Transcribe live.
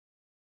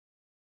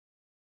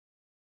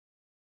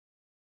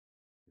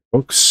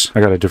Folks,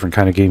 I got a different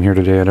kind of game here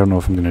today. I don't know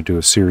if I'm going to do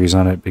a series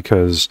on it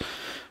because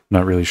I'm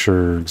not really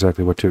sure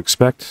exactly what to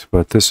expect,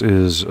 but this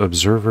is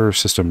Observer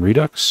System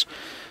Redux.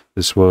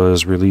 This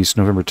was released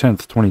November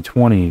 10th,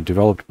 2020,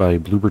 developed by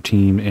Bloober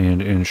Team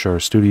and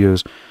Anshar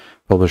Studios,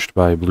 published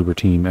by Bloober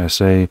Team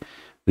SA.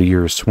 The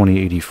year is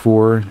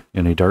 2084.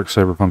 In a dark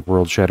cyberpunk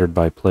world shattered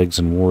by plagues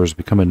and wars,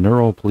 become a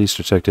neural police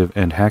detective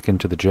and hack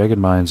into the jagged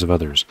minds of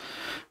others.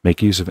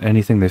 Make use of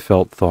anything they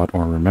felt, thought,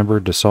 or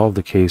remembered to solve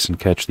the case and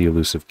catch the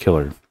elusive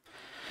killer.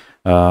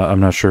 I'm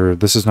not sure.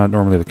 This is not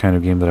normally the kind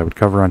of game that I would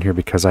cover on here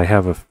because I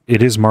have a...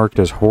 It is marked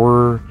as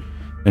horror,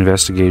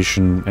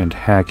 investigation, and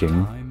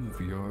hacking. Time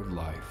of your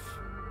life.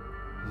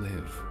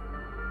 Live.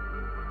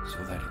 So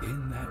that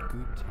in that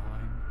good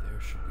time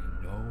there shall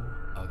be no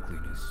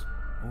ugliness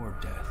or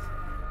death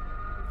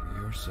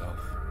for yourself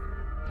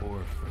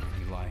or for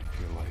any life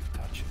your life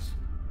touches.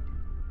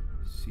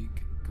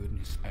 Seek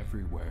goodness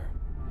everywhere,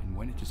 and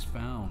when it is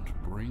found,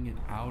 bring it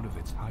out of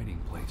its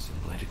hiding place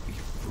and let it be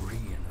free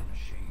and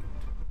unashamed.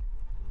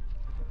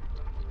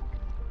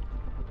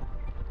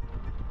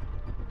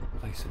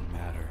 Place in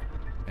matter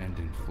and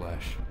in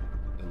flesh,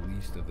 the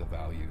least of the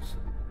values,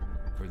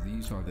 for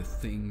these are the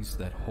things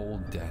that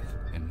hold death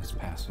and must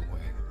pass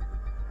away.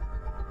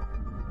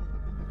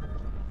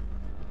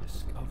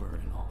 Discover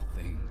in all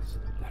things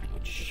that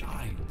which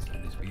shines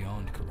and is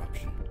beyond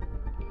corruption.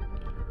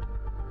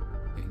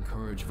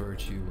 Encourage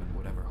virtue in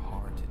whatever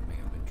heart it may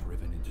have been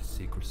driven into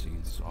secrecy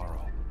and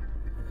sorrow.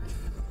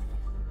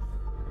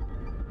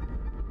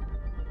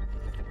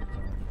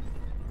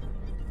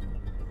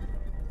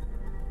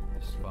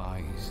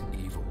 Despise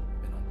evil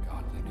and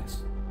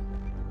ungodliness,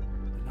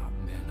 but not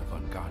men of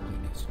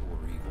ungodliness or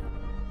evil.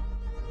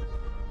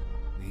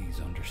 Please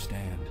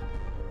understand.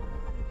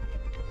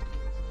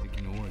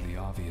 Ignore the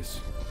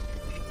obvious,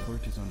 for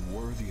it is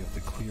unworthy of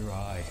the clear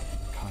eye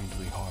and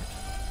kindly heart.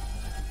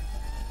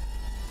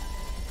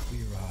 A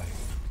clear eye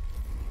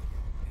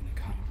and a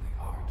kindly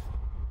heart.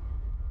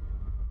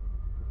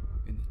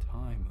 In the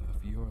time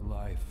of your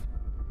life,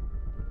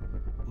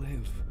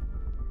 live,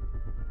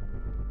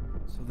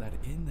 so that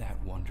in that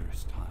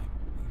wondrous time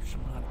you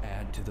shall not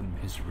add to the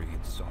misery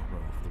and sorrow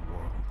of the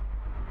world,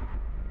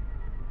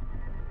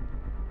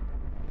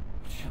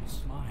 but shall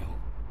smile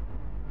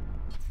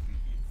with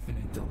the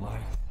infinite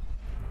delight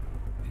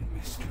and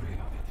mystery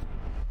of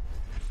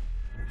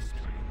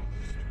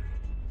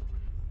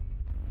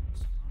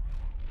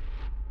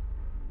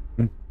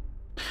it.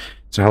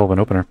 It's a hell of an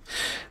opener.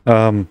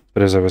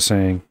 But as I was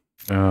saying,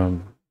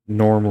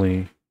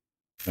 normally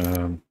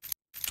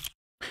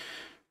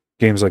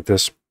games like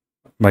this,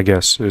 my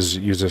guess is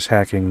uses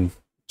hacking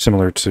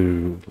similar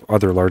to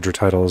other larger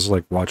titles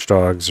like Watch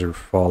Dogs or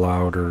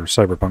Fallout or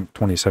Cyberpunk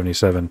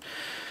 2077,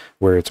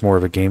 where it's more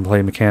of a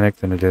gameplay mechanic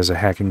than it is a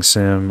hacking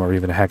sim or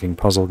even a hacking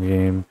puzzle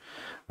game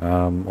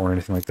or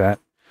anything like that.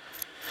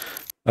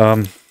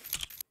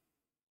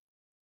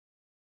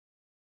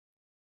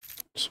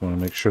 Just want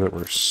to make sure that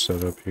we're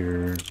set up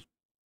here.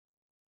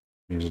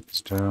 Music's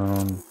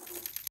down.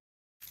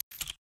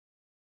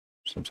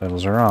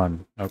 Subtitles are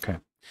on. Okay.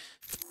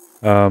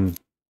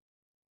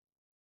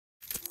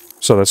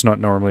 So that's not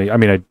normally... I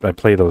mean, I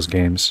play those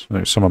games.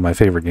 They're some of my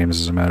favorite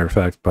games, as a matter of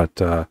fact,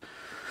 but I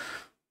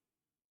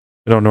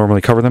don't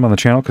normally cover them on the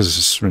channel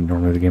because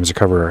normally the games I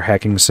cover are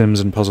hacking sims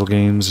and puzzle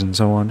games and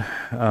so on.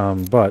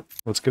 But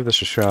let's give this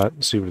a shot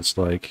and see what it's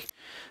like.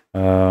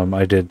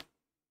 I did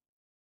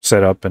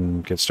set up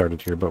and get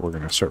started here, but we're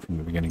going to start from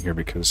the beginning here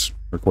because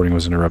recording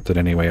was interrupted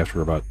anyway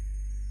after about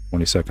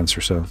 20 seconds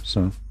or so.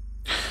 So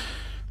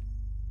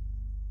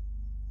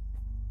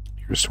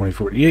here's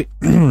 2048.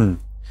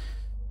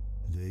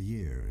 The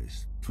year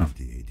is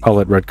 2080. I'll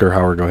let Rutger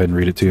Hauer go ahead and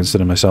read it to you instead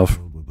of myself.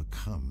 Will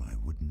become, I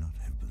would not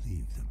have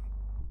believed them.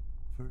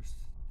 First,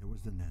 there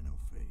was the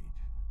nanophage,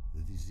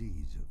 the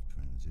disease of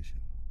transition,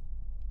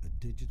 a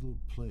digital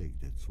plague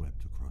that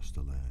swept across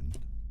the land,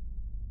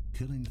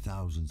 killing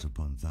thousands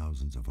upon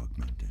thousands of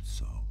augmented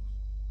souls.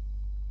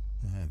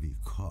 A heavy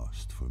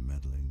cost for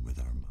meddling with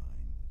our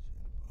minds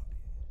and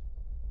bodies.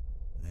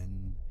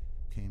 Then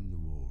came the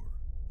war,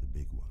 the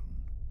big one.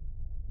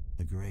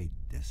 The great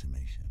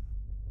decimation.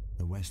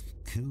 The West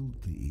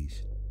killed the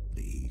East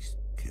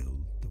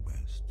killed the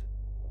West.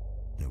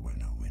 There were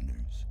no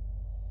winners.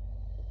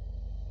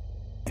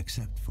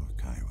 Except for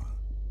Cairo.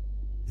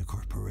 The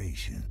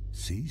corporation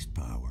seized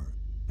power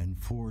and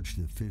forged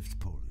the Fifth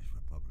Polish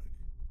Republic,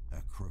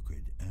 a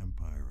crooked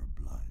empire of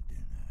blood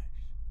and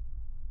ash.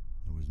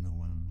 There was no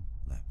one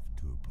left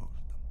to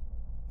oppose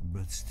them.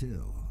 But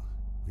still,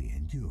 we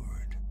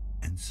endured,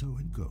 and so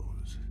it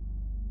goes.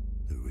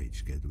 The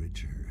rich get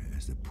richer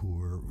as the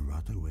poor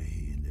rot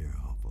away in their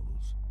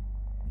hovels,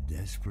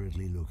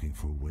 desperately looking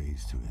for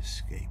ways to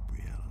escape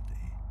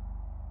reality.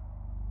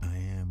 I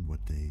am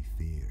what they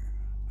fear,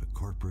 a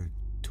corporate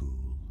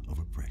tool of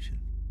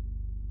oppression,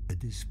 a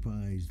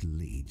despised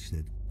leech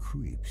that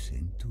creeps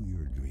into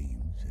your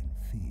dreams and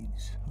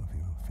feeds off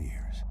your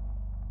fears.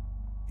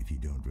 If you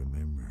don't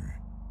remember,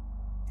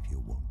 if you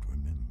won't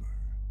remember,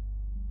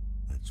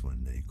 that's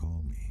when they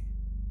call me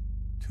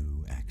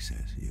to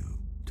access you.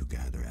 to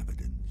gather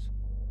evidence,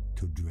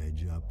 to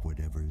dredge up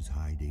whatever's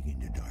hiding in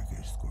the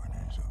darkest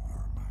corners of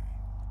your mind.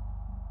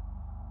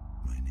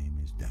 My name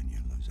is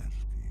Daniel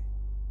Lazarski.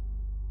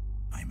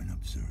 I'm an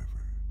observer.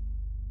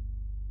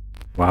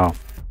 Wow.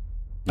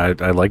 I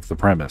like the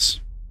premise.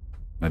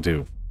 I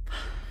do.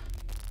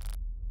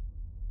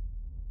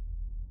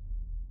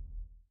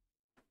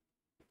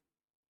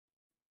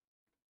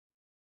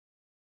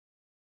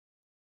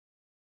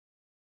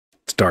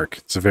 It's dark.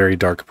 It's a very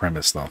dark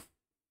premise, though.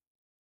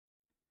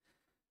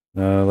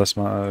 Let's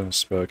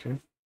okay.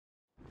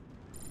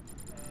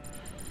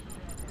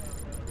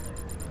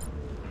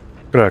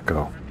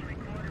 Krakow.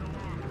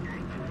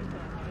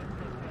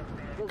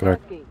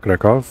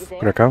 Krakow?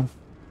 Krakow?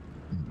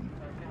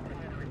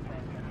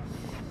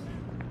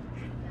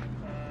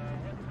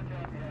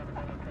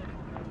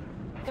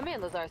 Come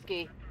in,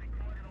 Lazarski.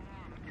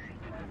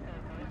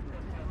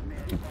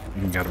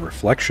 You got a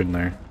reflection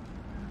there.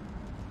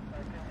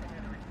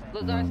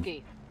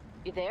 Lazarski,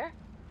 you there?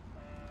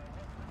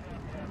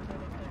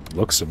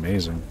 Looks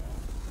amazing.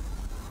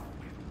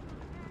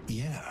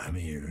 Yeah, I'm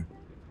here.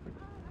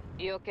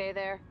 You okay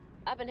there?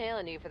 I've been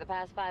hailing you for the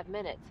past 5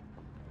 minutes.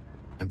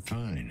 I'm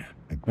fine.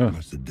 I Oh.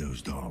 must have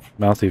dozed off.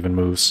 Mouth even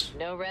moves.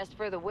 No rest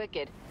for the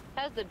wicked.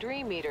 How's the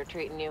dream meter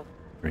treating you?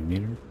 Ring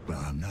meter? Well,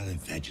 I'm not a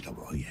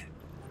vegetable yet.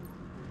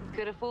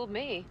 Could have fooled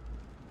me.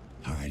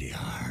 Hardy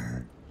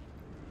har.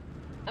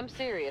 I'm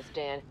serious,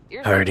 Dan.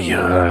 You're Hardy looking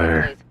all over the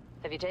har. place.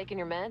 Have you taken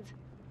your meds?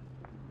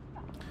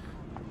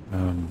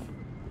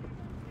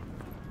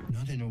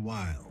 Not in a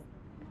while.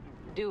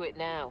 Do it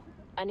now.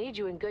 I need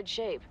you in good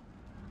shape.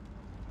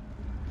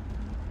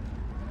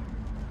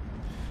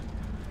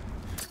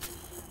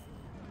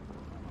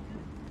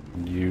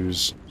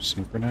 Use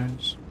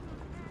synchronize.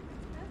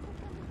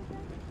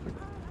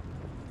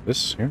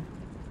 This here?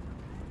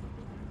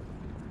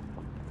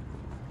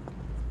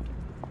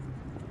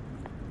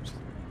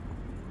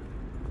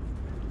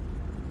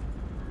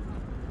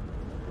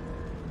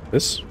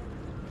 This?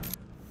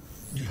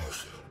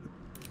 Yes.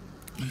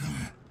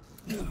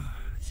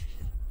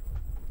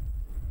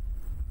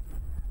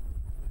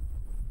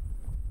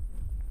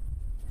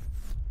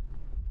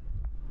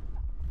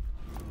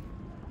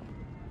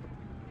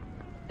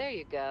 There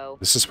you go.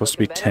 This is supposed to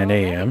be Looking 10 better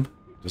already. a.m.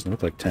 Doesn't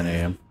look like 10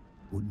 a.m.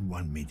 Wouldn't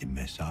want me to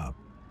mess up.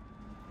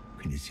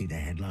 Can you see the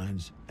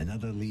headlines?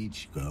 Another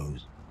leech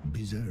goes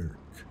berserk.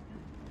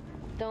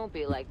 Don't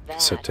be like that.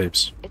 Cassette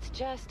tapes. It's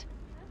just...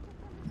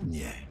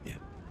 Yeah.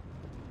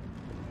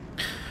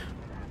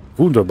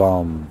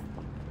 Wunderbaum.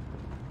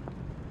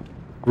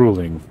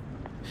 Ruling.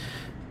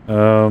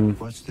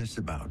 What's this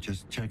about?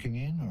 Just checking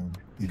in, or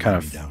you Kind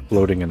let of me down?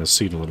 floating in a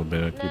seat a little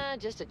bit. Nah,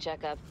 just a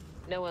checkup.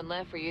 No one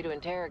left for you to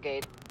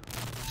interrogate.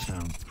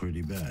 Sounds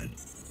pretty bad.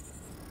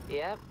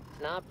 Yep,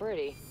 it's not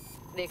pretty.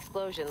 The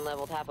explosion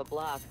leveled half a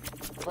block.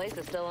 The place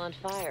is still on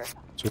fire.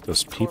 What's with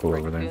those people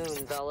over there?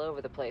 Goons all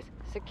over the place,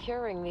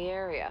 securing the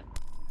area.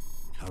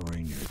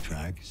 Covering your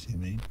tracks, you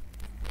mean?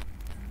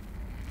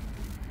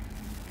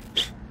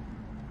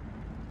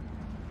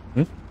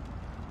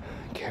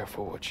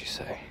 Careful what you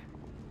say.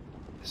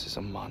 This is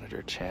a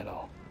monitored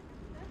channel.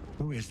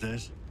 Who is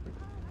this?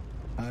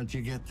 How'd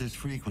you get this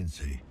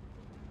frequency?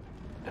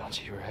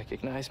 Don't you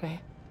recognize me?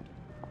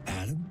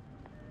 Adam?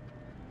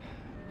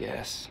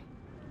 Yes.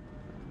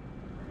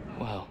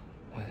 Well,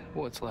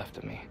 what's left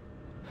of me?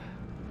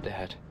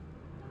 Dad.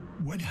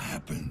 What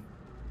happened?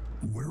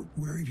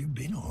 Where have you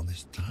been all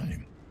this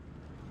time?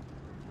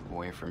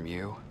 Away from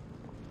you.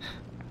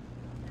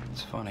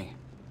 It's funny.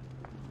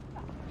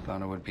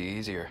 Thought it would be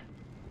easier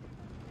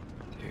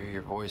to hear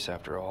your voice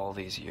after all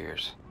these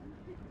years.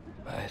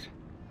 But it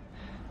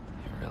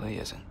really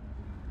isn't.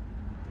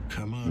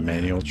 Come on.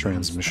 Manual Adam,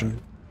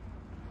 transmission.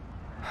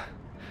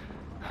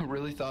 I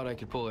really thought I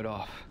could pull it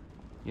off,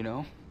 you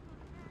know?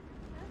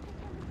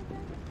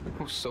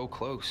 I was so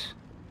close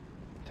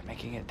to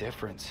making a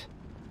difference,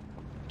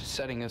 to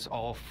setting us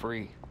all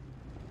free.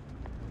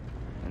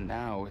 And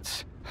now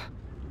it's...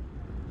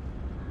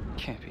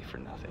 can't be for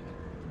nothing.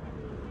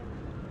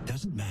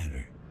 Doesn't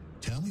matter.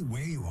 Tell me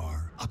where you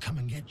are. I'll come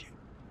and get you.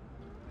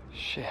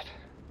 Shit.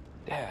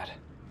 Dad,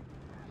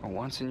 for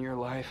once in your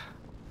life,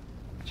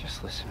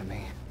 just listen to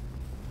me.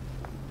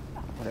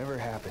 Whatever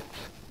happens,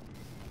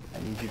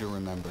 I need you to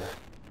remember,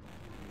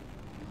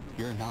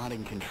 you're not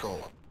in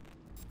control.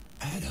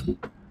 Adam?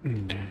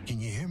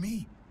 Can you hear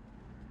me?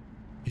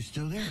 You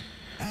still there?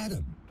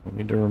 Adam? Don't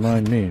need to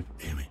remind me.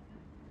 Damn it.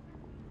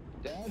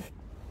 Dad?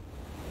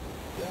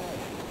 Dad?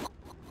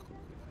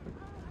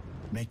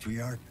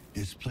 Matriarch,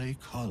 display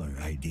caller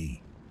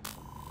ID.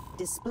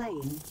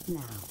 Displaying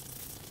now.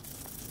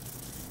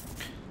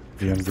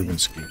 Young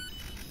Rubinsky.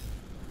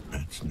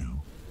 That's new.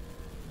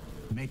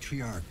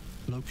 Matriarch,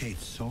 locate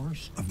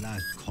source of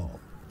last call.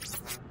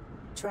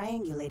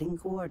 Triangulating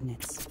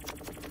coordinates.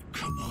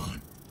 Come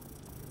on.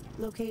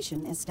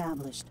 Location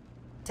established.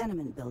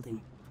 Tenement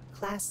building.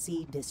 Class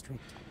C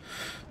district.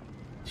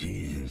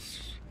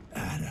 Jesus.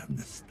 Adam,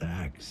 the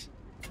stacks.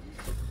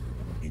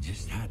 You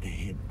just had to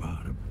hit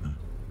bottom, huh?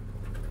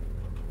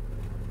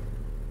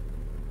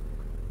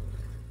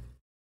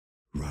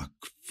 Rock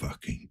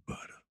fucking butter.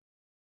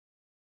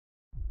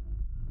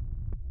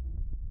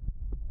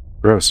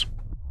 Gross.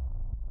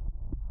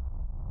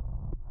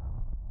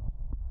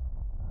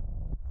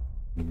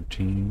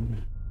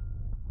 Routine.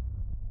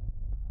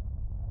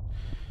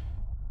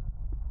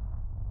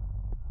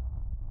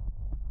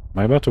 Am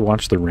I about to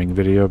watch the Ring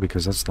video?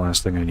 Because that's the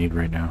last thing I need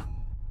right now.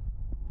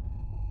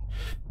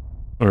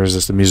 Or is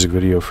this the music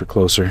video for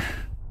Closer?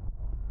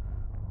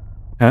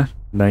 Huh?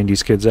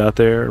 90s kids out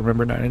there,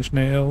 remember 9 Inch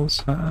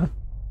Nails? Huh?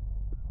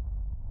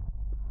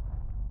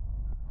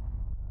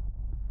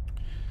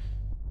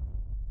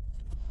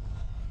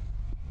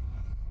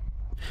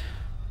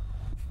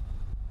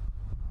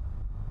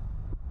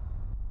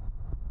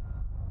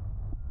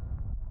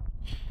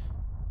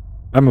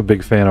 I'm a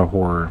big fan of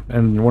horror,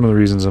 and one of the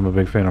reasons I'm a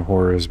big fan of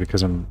horror is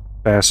because I'm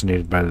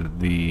fascinated by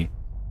the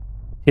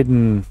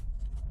hidden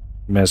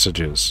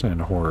messages in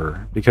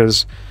horror.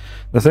 Because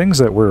the things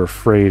that we're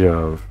afraid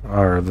of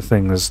are the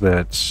things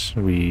that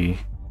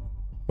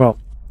well,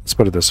 let's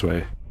put it this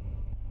way.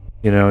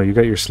 You know, you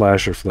got your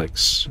slasher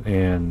flicks,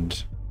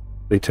 and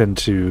they tend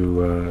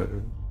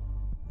to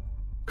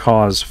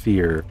cause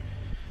fear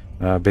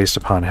based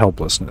upon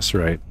helplessness,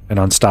 right? An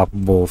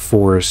unstoppable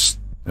force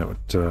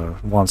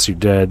that wants you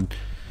dead,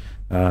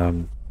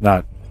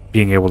 not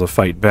being able to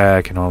fight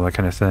back and all that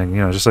kind of thing.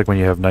 You know, just like when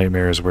you have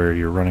nightmares where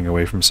you're running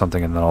away from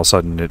something and then all of a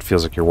sudden it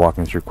feels like you're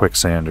walking through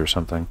quicksand or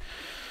something.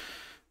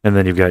 And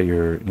then you've got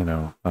your,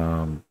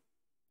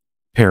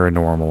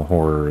 paranormal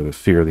horror, the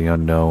fear of the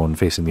unknown,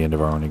 facing the end of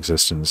our own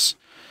existence.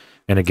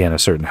 And again, a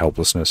certain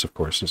helplessness, of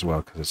course, as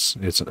well, because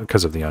it's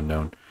because of the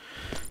unknown.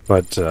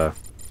 But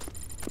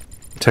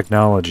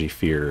technology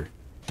fear,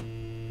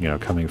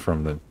 coming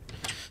from the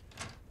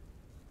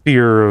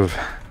fear of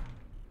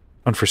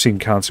unforeseen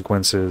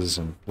consequences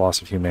and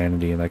loss of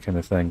humanity and that kind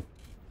of thing.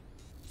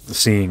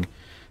 Seeing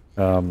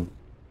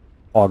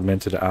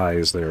augmented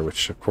eyes there,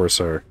 which of course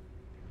are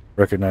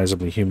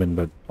recognizably human,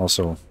 but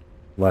also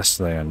less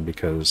than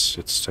because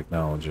it's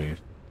technology.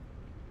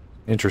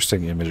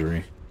 Interesting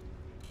imagery.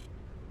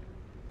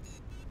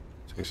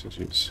 Taste of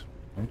juice.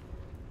 Okay.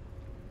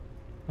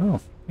 Oh,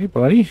 hey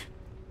buddy.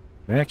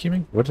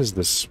 Vacuuming? What is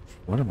this?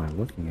 What am I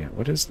looking at?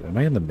 What is this? Am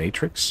I in the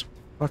Matrix?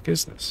 What the fuck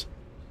is this?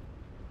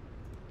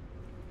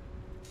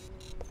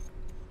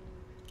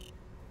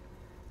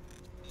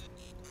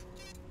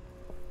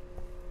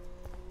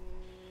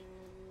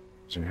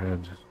 Your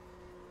head.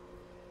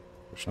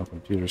 Personal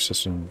computer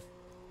system.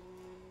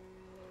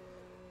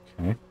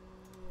 Okay.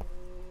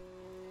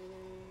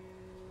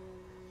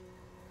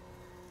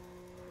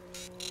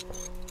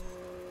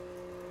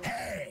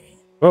 Hey!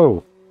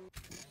 Whoa!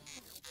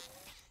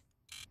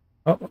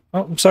 Oh,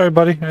 I'm sorry,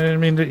 buddy. I didn't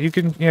mean to. You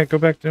can, go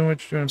back to doing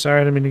what you're doing. I'm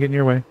sorry, I didn't mean to get in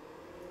your way.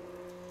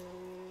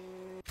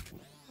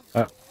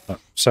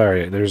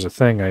 Sorry. There's a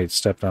thing I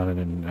stepped on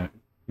and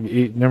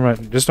never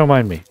mind. Just don't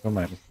mind me. Don't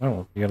mind me.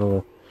 Oh, you got a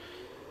little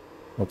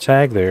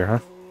tag there, huh?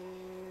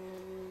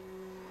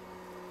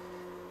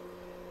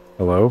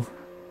 Hello?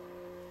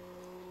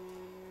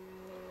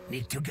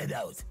 Need to get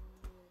out.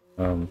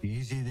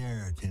 Easy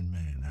there, Tin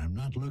Man. I'm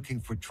not looking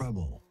for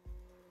trouble.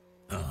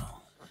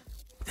 Oh,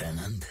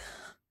 tenant?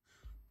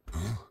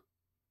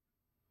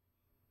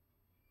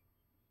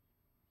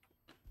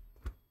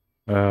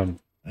 Huh?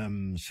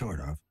 Sort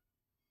of.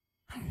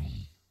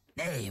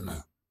 Name?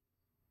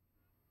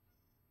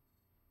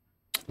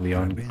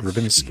 Leon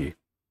Grabinski.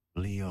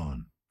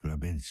 Leon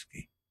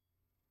Grabinski.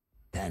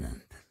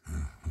 Tenant.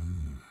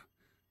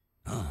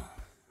 Oh,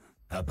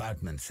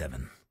 apartment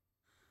 7.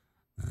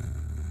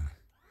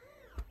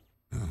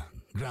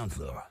 Ground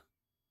floor.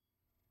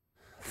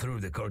 Through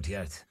the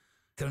courtyard.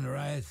 Turn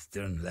right,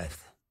 turn left.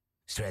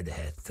 Straight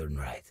ahead, turn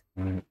right.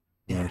 Right.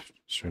 Yeah,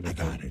 Straight I ahead.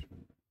 got it.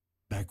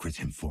 Backwards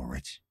and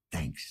forwards.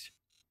 Thanks.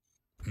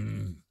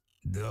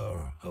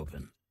 Door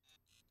open.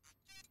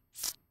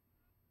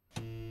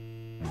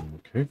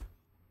 Okay.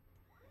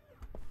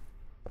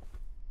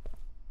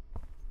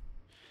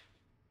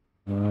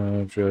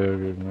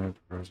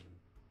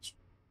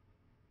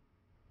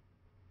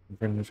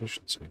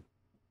 Efficiency.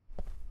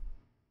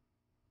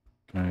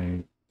 Can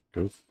I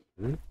go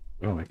through?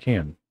 Oh, I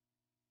can.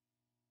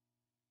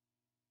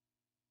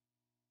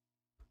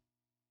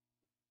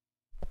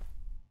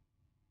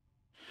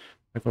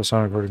 Echo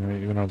sound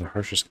recording even under the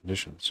harshest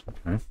conditions.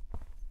 Okay.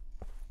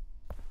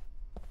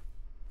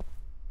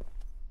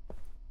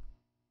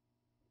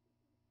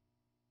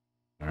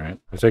 Alright.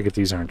 I take it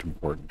these aren't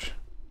important.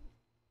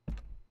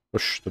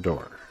 Push the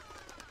door.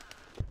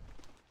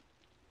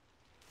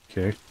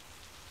 Okay.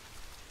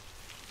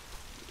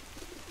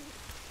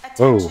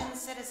 Whoa.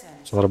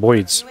 It's a lot of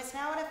voids. Curfew is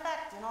now in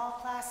effect in all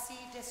Class C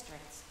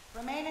districts.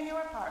 Remain in your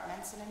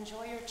apartments and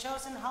enjoy your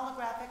chosen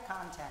holographic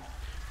content.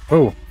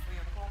 Oh. Thank you for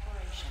your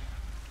cooperation.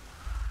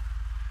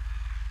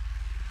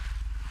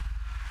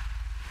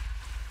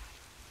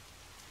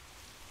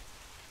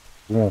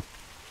 Cool.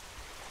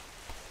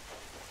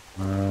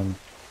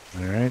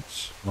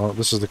 Alright. Well,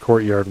 this is the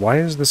courtyard. Why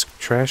is this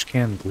trash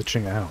can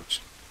glitching out?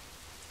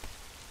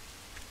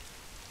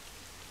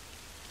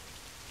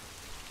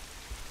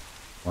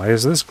 Why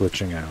is this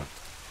glitching out?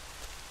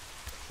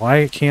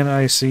 Why can't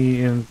I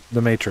see in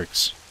the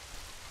Matrix?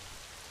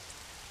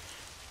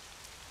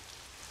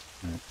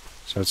 Right.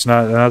 So it's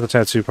not the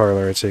tattoo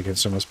parlor I take it,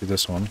 so it must be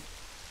this one.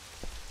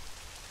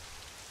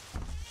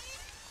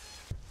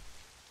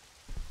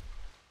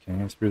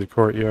 Okay, through the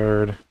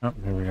courtyard. Oh,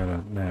 here we got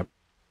a map.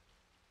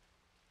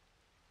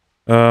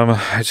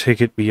 I take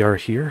it we are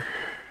here.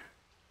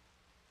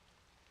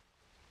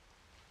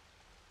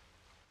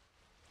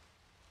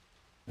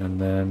 And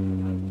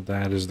then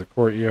that is the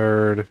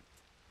courtyard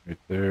right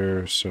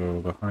there, so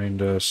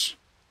behind us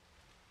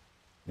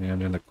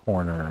and in the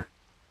corner.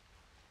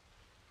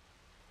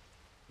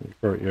 The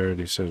courtyard,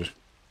 he said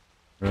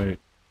right,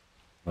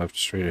 left,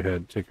 straight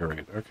ahead, take a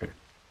right. Okay.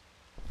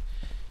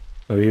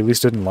 So he at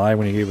least didn't lie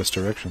when he gave us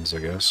directions, I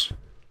guess.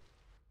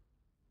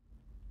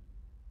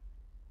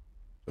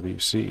 What do you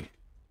see?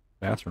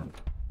 Bathroom.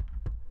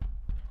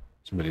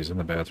 Somebody's in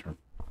the bathroom.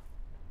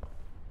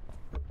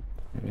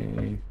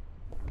 Okay.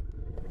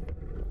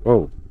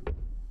 Whoa.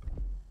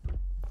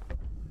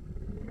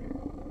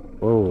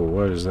 Whoa,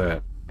 what is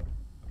that?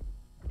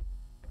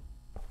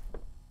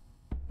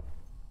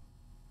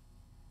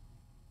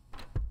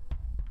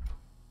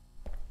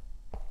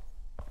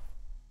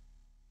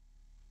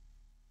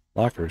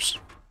 Lockers.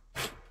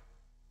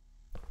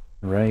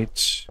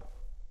 Right.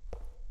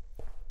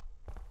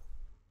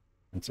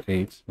 That's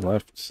 8.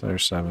 Left,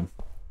 there's 7.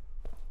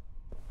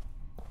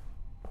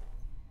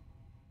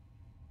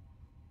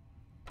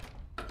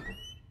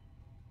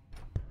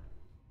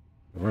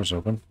 Door's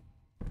open.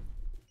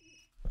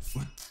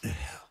 What the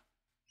hell?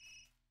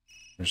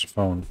 There's a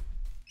phone.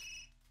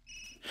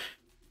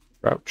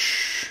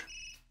 Crouch.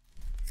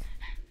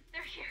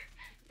 They're here.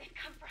 They've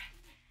come for us.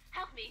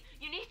 Help me.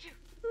 You need to.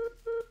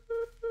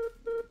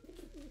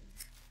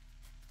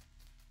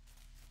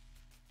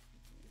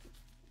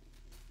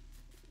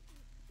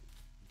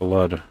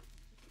 Blood.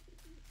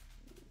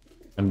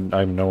 And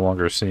I'm no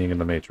longer seeing in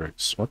the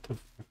Matrix. What the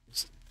fuck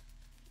is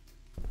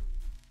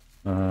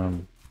that?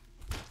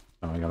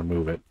 Oh, I gotta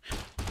move it.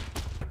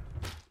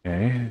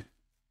 Okay.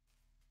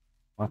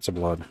 Lots of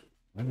blood.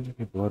 Why did there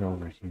be blood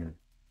over here?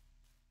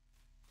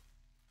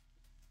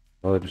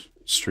 Blood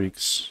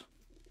streaks.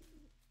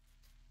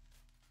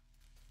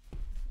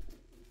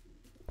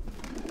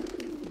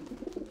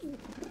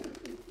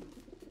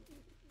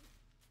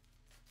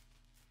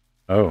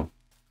 Oh.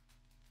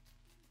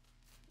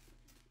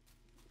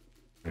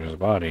 There's a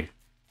body.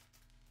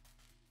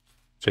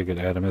 Take it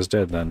Adam is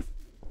dead then.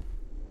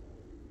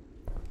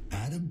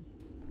 Adam?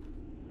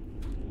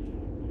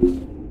 Oh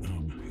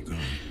my god.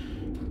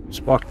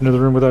 Just walked into the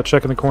room without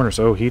checking the corners.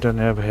 Oh, he doesn't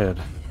have a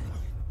head.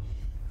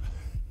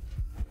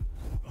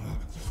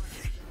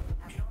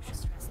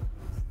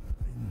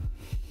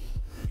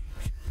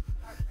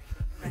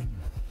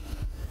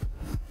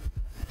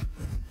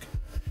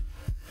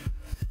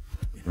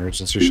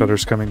 Emergency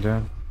shutters coming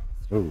down.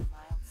 Oh.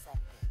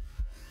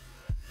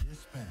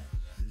 Dispatch,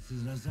 this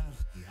is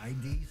Lazowski,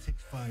 ID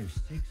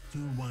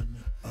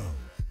 656210.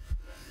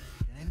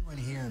 Can anyone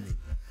hear me?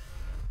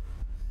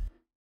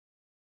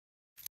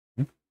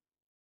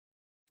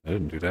 I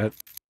didn't do that.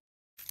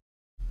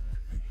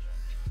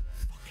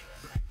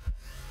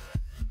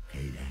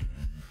 Okay, then.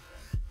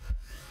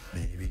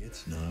 Maybe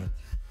it's not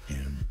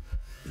him.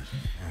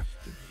 Doesn't have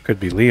to be.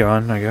 Could be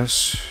Leon, I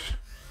guess.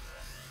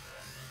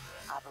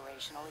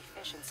 Operational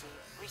efficiency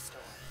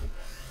restored.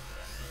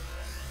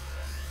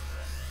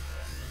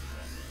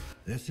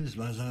 This is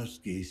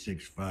Lazowski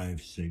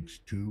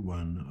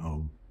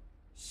 656210,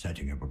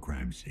 setting up a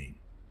crime scene.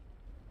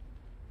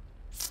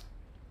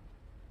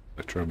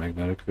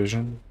 Electromagnetic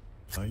vision.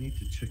 I need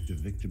to check the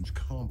victim's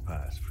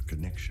compass for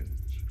connections.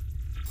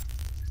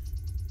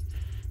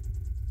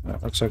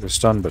 That looks like a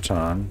stun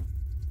baton.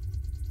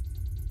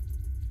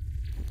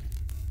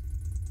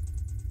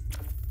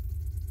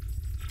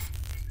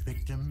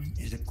 Victim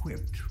is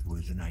equipped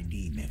with an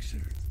ID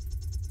mixer.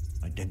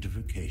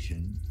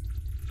 Identification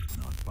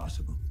not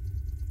possible.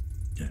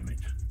 Damn it.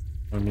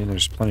 I mean,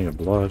 there's plenty of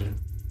blood.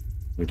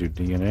 We do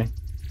DNA.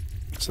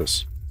 What's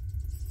this?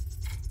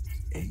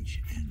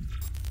 HN.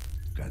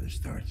 Gotta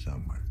start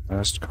somewhere.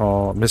 Last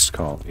call, missed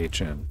call,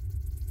 HN.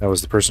 That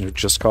was the person who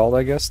just called,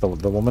 I guess. The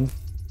woman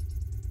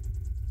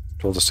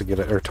told us to get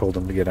it, or told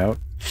him to get out.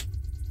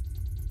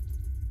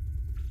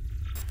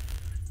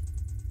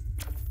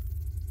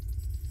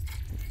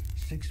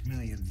 6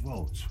 million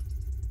volts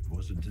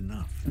wasn't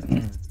enough.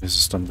 This is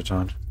a stun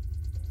baton.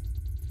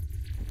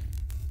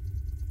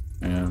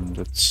 And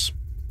it's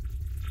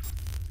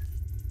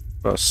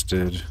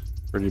busted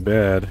pretty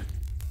bad.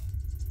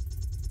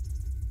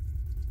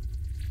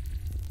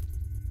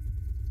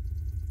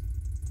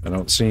 I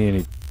don't see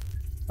any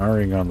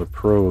firing on the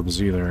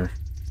probes either.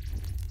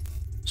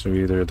 So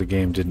either the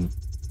game didn't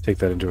take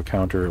that into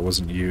account or it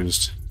wasn't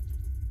used.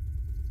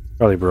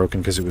 Probably broken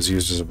because it was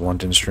used as a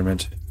blunt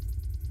instrument.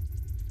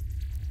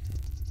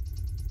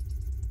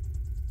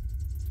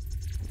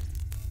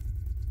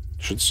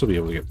 Should still be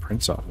able to get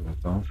prints off of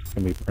it though.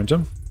 Can we print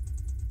them?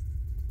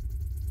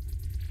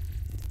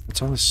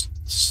 What's all this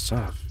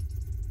stuff?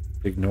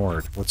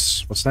 Ignored.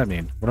 What's that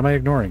mean? What am I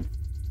ignoring?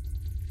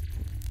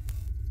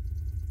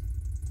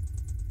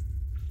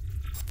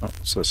 Oh,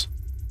 what's this?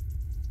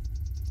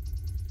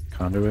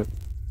 Conduit?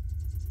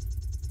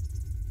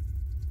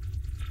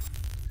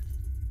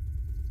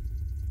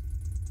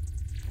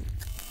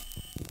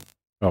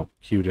 Oh,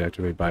 Q to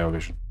activate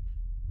biovision.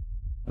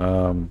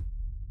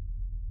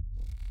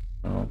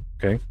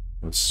 Okay.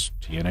 Let's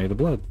DNA the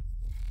blood.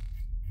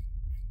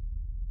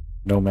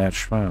 No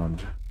match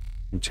found.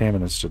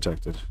 Contaminants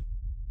detected.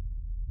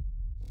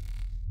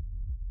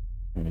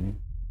 Okay.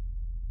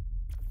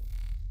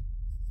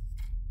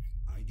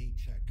 ID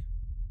check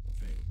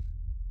failed.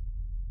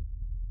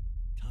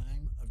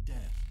 Time of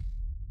death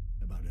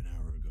about an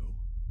hour ago.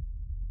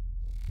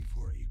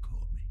 Before you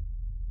called me.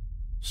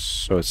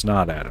 So it's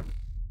not Adam.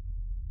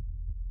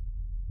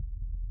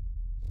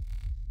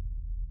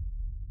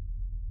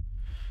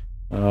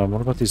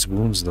 What about these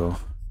wounds, though?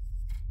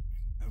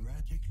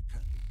 Erratic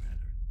cutting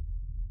pattern,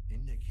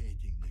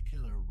 indicating the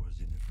killer was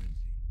in a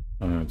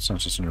frenzy. It's not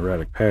just an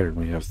erratic pattern.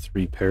 We have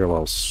 3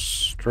 parallel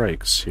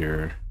strikes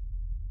here.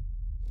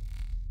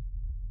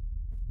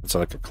 It's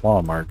like a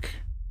claw mark.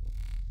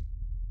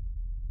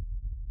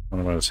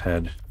 What about his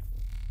head?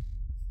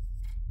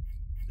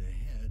 The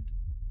head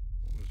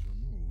was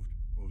removed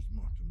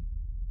post-mortem.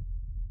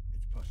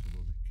 It's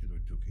possible the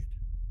killer took it.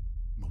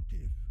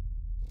 Motive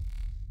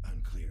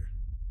unclear.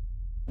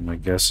 And my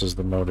guess is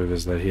the motive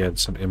is that he had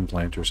some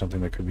implant or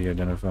something that could be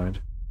identified.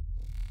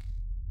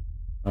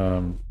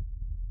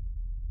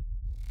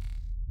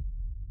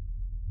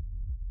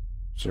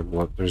 Is there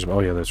blood? There's, oh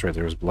yeah, that's right.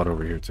 There was blood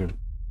over here too.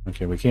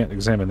 Okay, we can't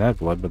examine that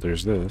blood, but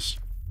there's this.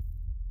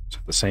 Is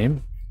it the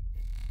same?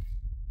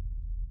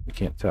 We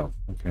can't tell.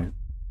 Okay.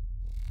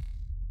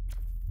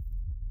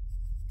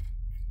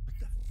 What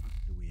the fuck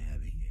do we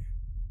have here?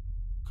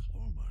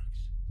 Claw marks.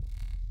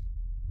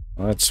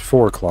 Well, that's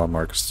 4 claw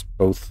marks.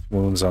 Both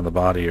wounds on the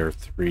body are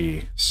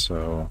 3,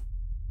 so...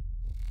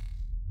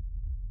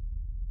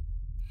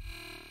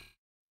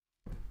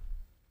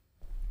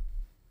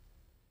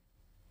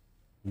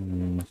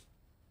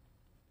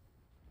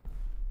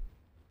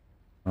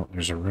 Oh,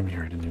 there's a room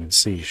here I didn't even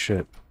see.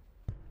 Shit.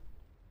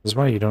 This is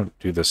why you don't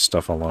do this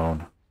stuff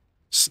alone.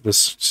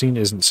 This scene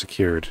isn't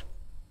secured.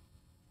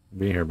 He'll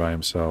be here by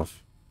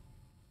himself.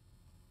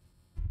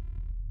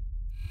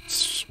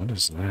 What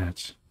is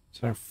that? Is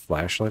that a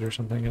flashlight or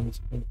something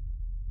inside?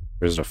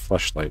 Or is it a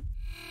flashlight?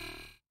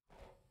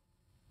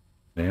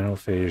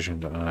 Nanophage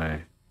and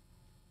eye.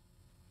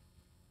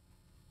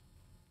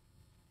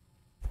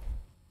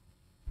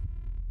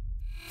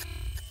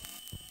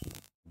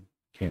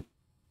 Can't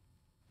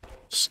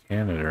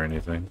scan it or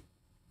anything.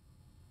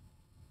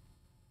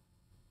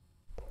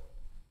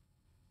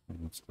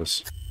 What's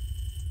this?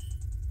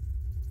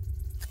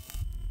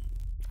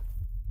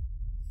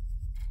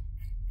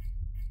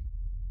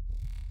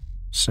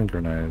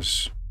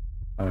 Synchronize.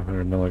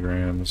 500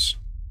 milligrams.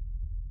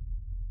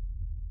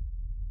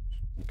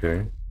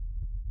 Okay.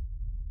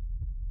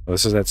 Well,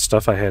 this is that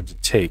stuff I had to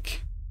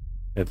take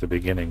at the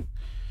beginning.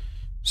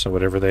 So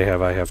whatever they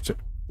have, I have to...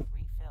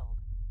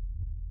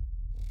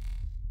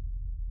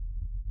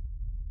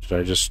 Did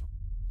I just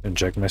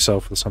inject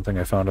myself with something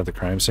I found at the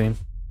crime scene?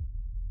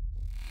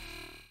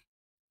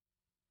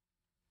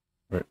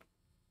 Right.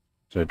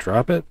 Did I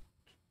drop it?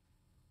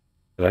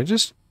 Did I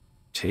just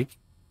take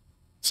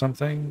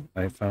something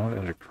I found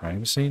at a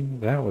crime scene?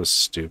 That was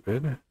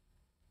stupid.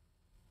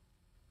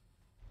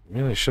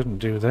 Really shouldn't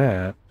do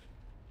that.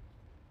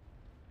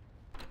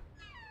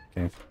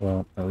 Okay,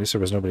 well, at least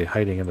there was nobody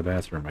hiding in the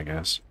bathroom, I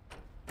guess.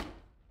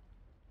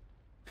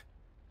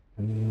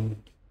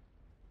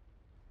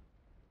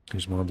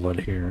 There's more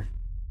blood here.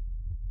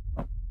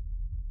 Oh.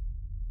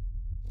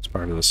 It's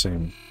part of the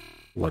same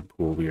blood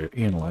pool we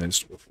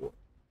analyzed before.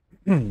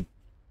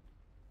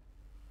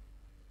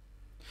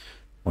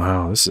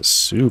 Wow, this is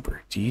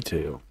super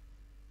detailed.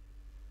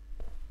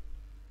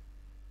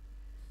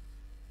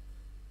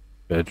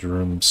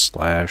 Bedroom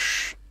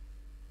slash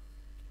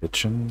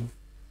kitchen.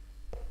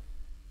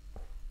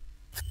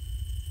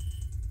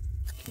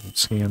 Can't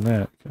scan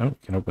that. Oh,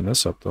 can open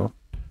this up though.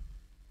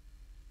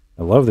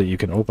 I love that you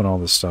can open all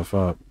this stuff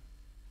up.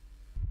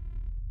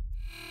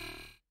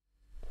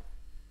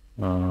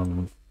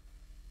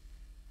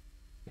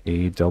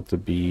 A delta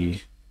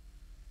B.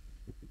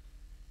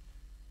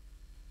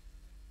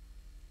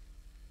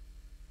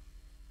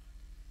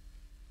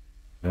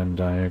 Venn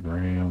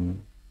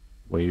diagram,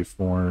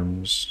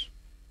 waveforms.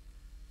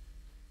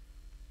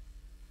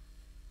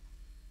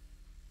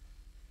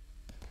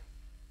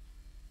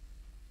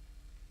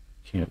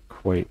 Can't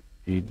quite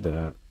read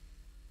that.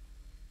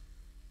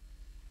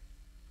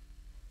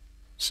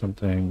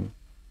 Something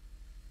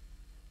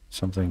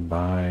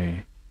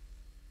by.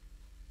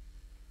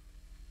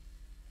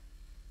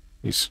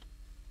 He's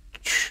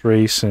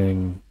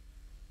tracing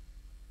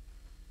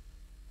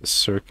the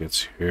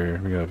circuits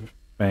here. We have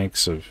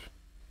banks of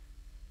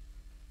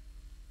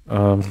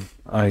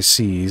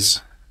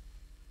ICs.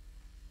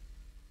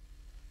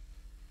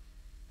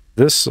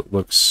 This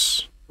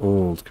looks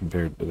old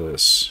compared to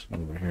this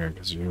over here,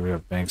 because here we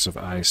have banks of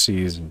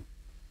ICs, and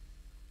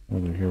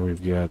over here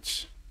we've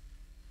got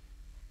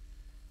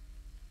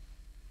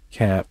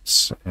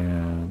cats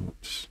and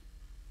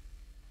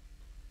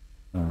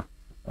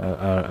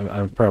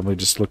I'm probably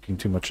just looking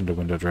too much into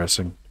window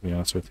dressing, to be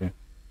honest with you.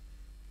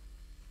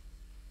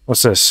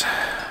 What's this?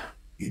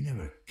 You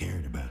never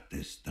cared about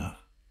this stuff.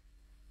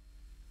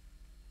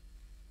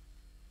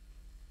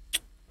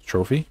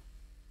 Trophy?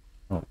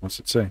 Oh, what's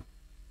it say?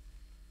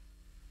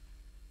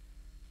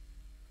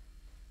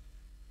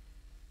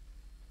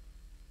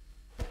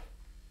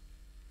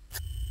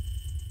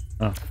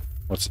 Oh,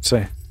 what's it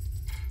say?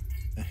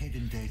 A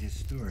hidden data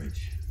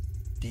storage.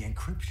 The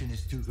encryption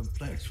is too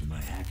complex for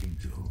my hacking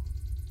tool.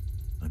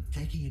 I'm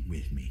taking it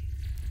with me.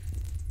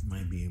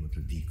 Might be able to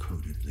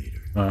decode it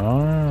later.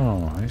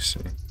 Oh, I see.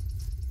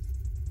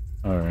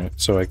 Alright,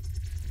 so I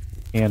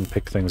can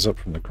pick things up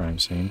from the crime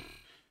scene.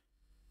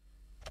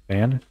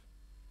 Fan?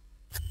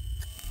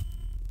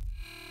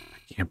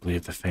 I can't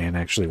believe the fan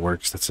actually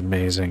works. That's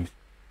amazing.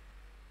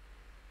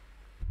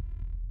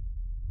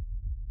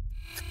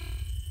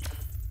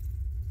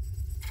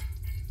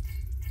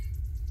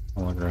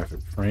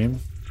 Holographic frame.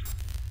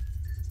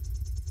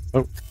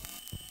 Oh,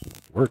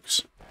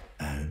 works.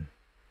 And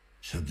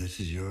so this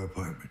is your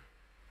apartment.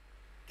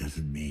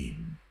 Doesn't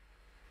mean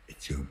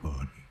it's your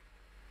body.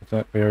 I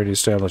thought we already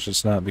established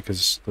it's not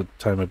because the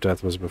time of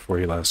death was before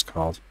he last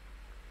called.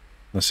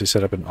 Unless he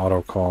set up an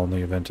auto call in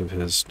the event of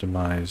his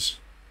demise.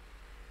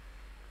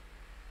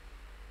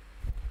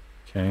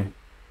 Okay.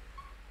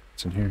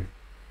 What's in here?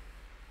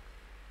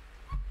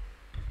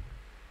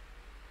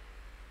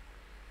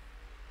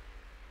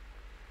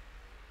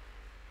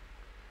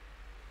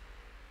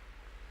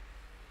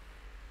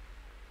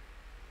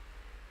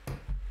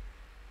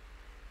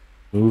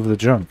 Move the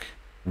junk.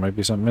 There might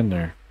be something in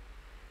there.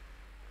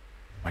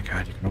 Oh my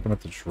god, you can open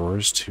up the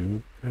drawers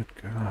too? Good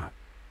god.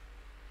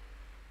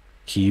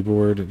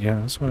 Keyboard. Yeah,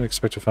 that's what I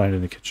expect to find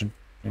in the kitchen.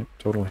 Yeah,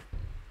 totally.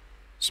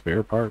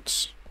 Spare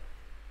parts.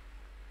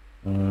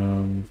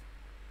 Fire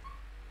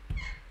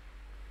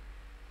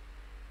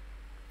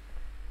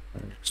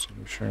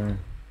extinguisher.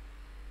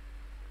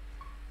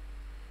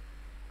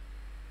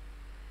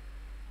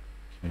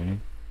 Okay.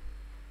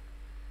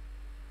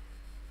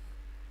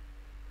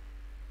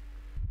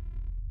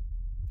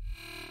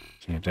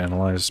 Can't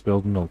analyze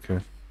spilled milk.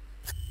 Okay.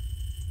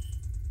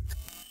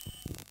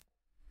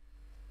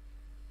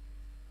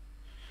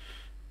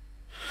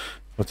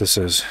 What this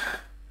is?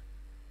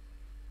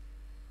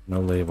 No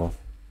label.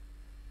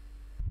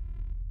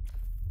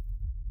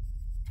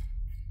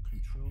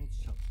 Controlled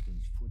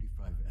substance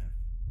 45F,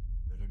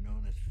 better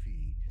known as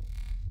feed.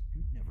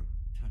 You'd never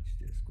touch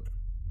this, Gwen.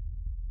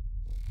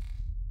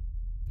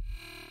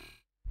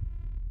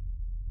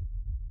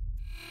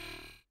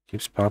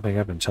 Keeps popping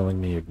up and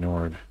telling me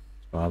ignored.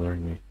 It's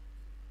bothering me.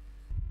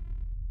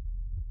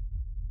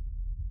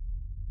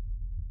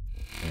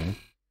 Okay.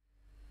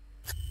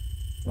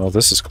 Well,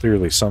 this is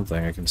clearly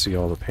something. I can see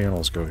all the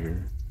panels go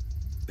here.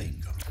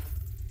 Bingo.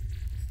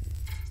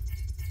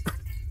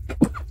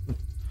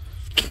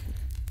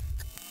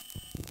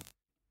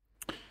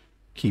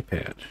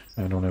 Keypad.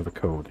 I don't have a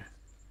code.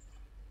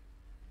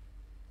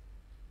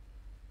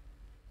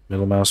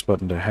 Middle mouse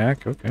button to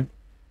hack. Okay.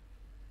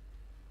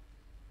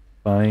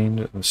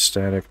 Find the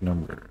static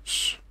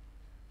numbers.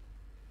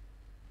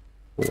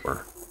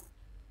 4.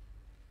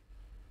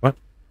 What?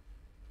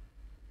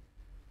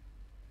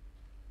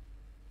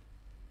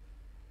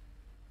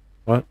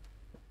 What?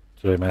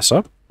 Did I mess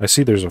up? I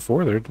see there's a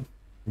 4 there.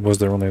 Was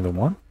there only the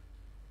 1?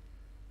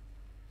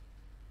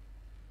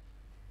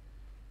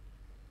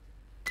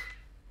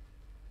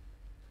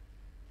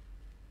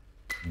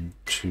 1,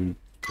 2,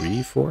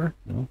 3, 4?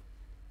 No.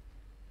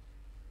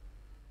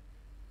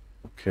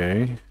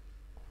 Okay.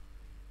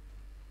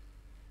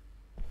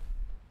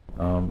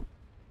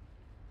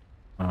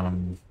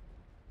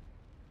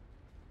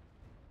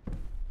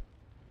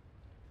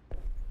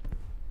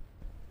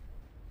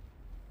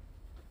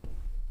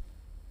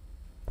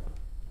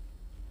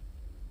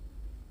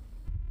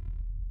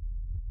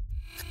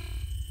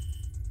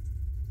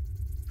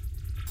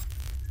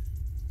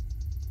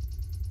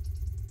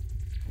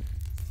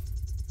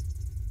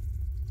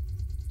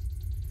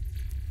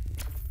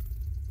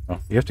 Oh,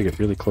 you have to get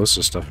really close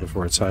to stuff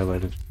before it's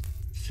highlighted.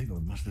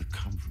 Signal must have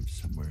come from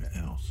somewhere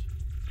else.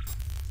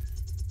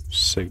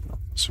 Signal.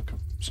 So come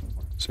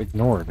somewhere. It's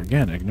ignored.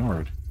 Again,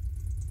 ignored.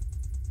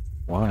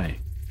 Why?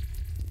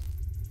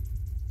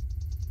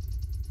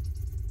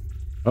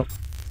 Oh.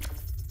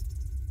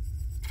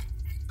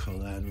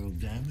 Collateral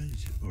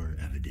damage or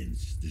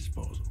evidence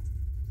disposal?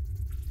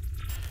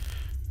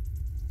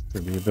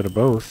 Could be a bit of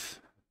both.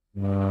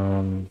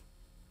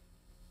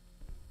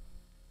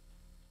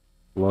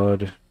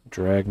 Blood,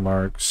 drag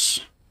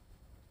marks.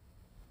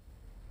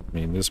 I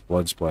mean, this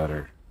blood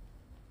splatter.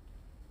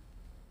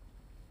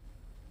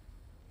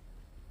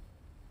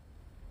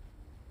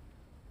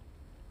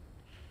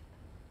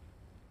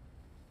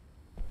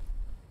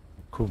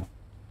 Cool.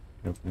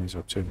 Can open these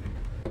up too.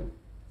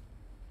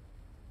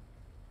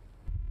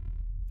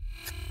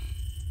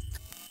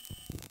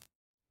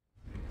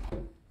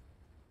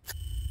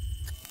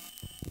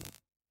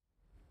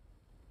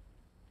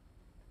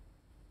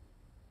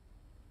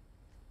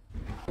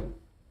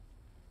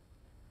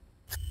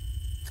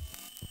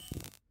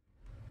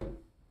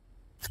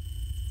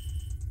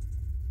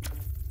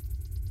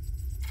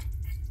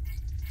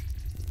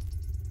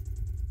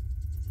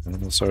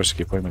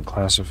 Sarski appointment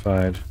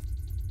classified.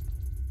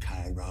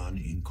 Chiron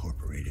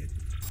Incorporated.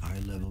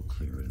 High-level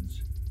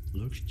clearance.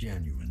 Looks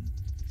genuine,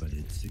 but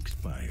it's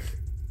expired.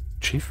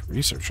 Chief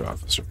Research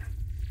Officer.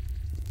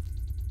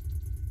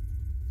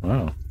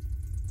 Wow.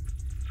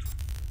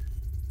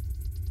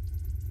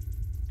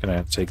 Can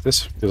I take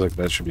this? Feels like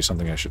that should be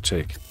something I should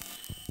take.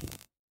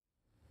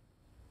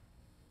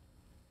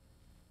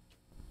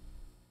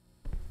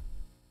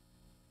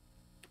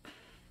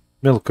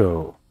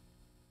 Milko.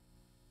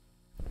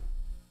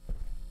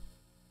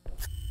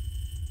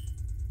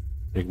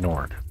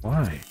 Ignored.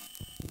 Why?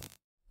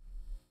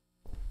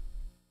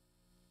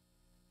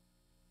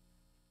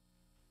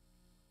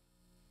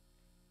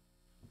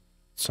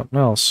 Something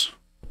else.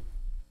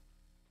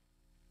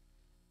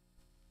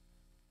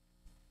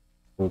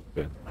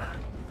 Open.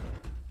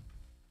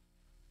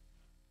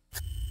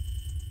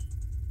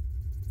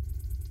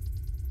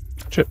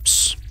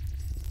 Chips.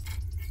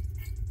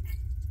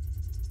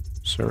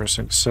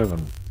 Servicing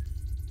 7.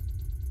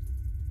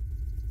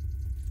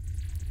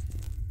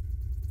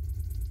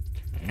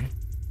 Okay.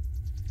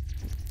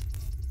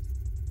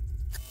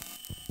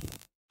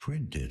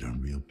 Printed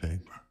on real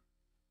paper.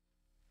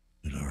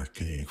 Bit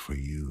archaic for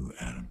you,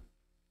 Adam.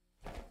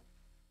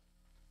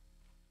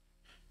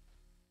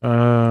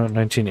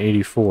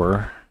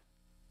 1984.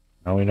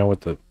 Now we know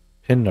what the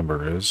PIN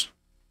number is.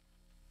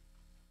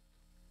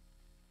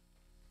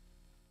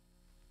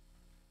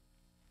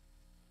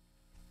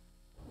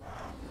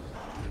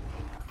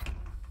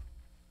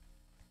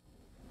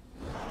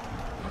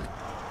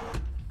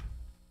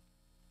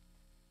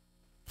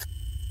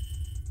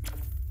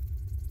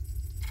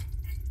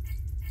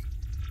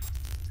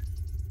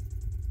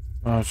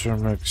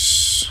 Module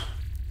mix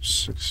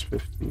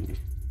 650.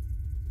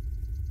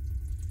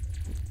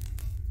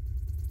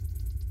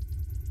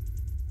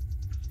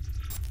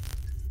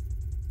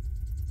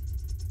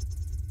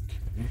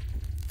 Okay.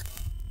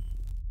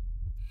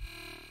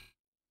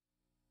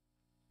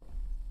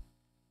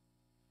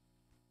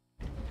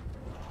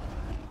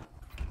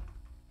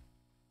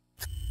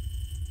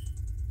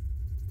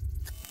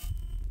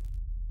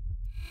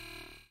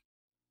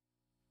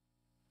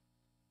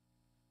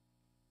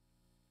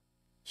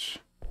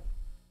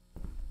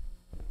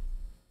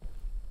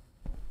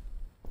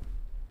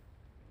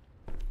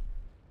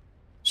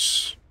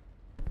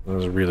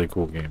 This is a really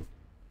cool game.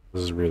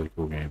 This is a really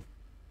cool game.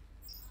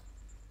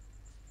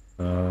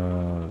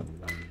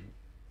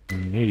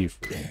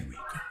 1984. There we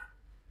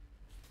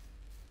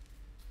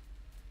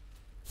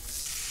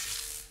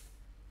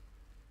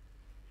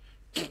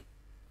go.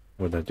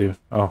 What'd that do?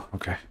 Oh,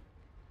 okay.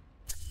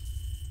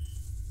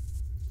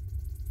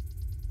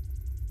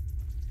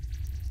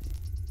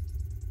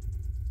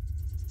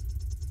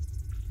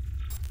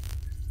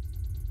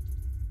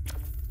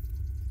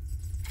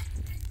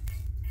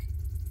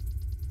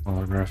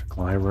 Holographic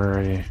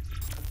library.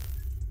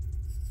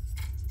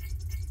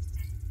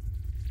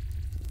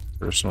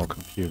 Personal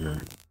computer.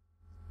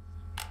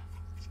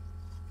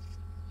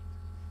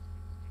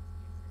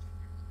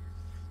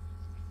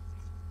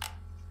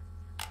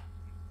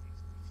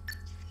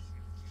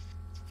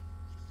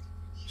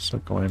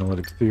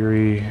 Psychoanalytic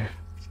theory.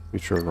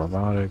 Future of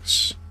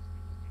robotics.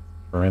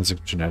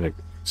 Forensic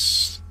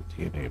genetics.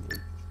 DNA.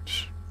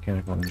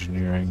 Mechanical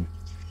engineering.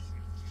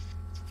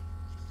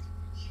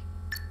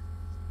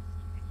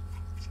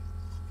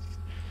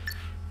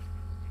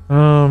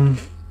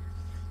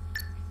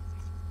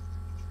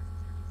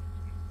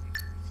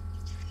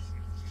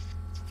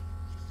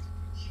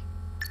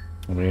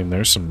 I mean,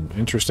 there's some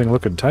interesting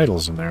looking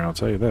titles in there, I'll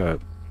tell you that.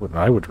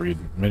 I would read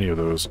many of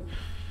those.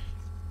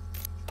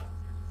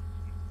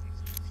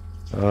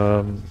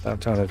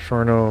 Downtown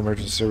Inferno,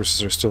 emergency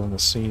services are still on the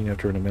scene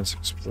after an immense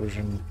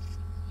explosion.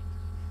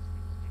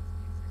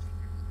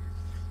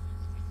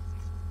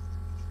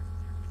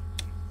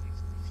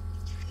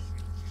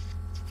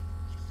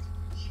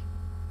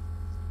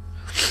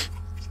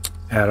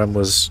 Adam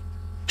was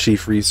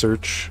chief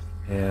research,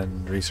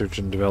 and research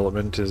and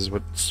development is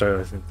what started.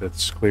 I think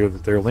that's clear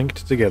that they're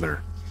linked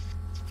together.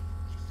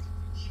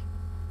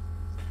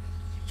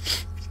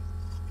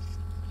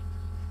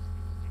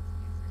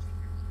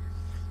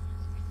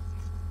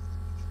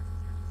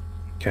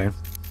 Okay.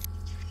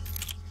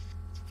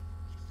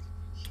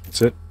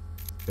 That's it.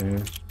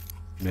 Okay.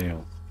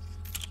 Mail.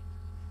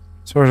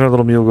 As far as our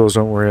little mule goes,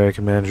 don't worry, I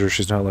can manage her.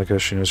 She's not like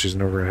us. She knows she's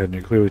an overhead, and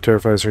it clearly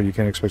terrifies her. You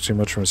can't expect too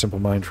much from a simple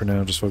mind for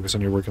now. Just focus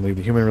on your work and leave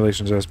the human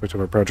relations aspect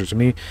of our project to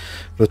me.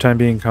 For the time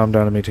being, calm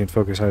down and maintain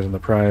focus, eyes on the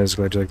prize.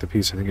 Glad you like the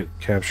piece. I think it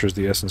captures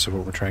the essence of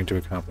what we're trying to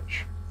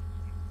accomplish.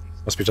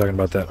 Must be talking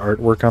about that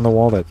artwork on the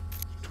wall, that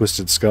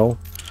twisted skull.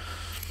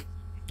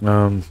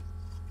 I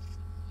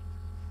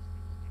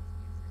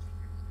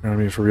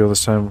mean, for real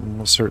this time, I'm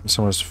almost certain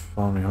someone was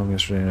following me home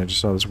yesterday, and I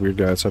just saw this weird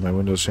guy outside my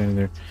window standing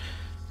there.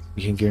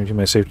 You can't guarantee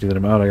my safety that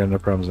I'm out. I got no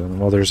problems with him.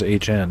 Well, there's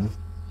HN.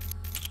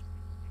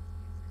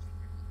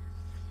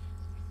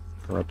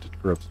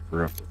 Corrupted, corrupted,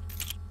 corrupted.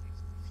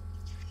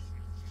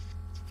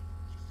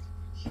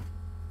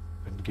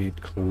 Open gate,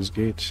 close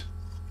gate.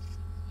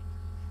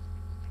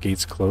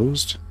 Gate's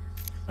closed?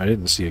 I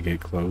didn't see a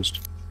gate closed.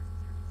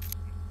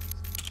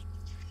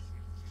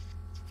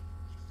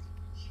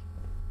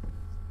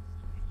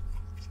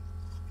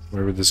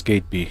 Where would this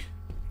gate be?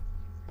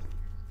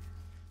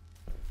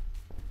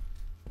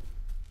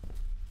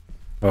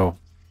 Oh.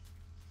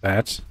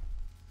 That?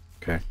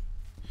 Okay.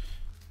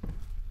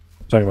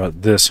 I'm talking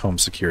about this home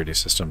security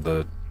system,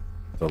 the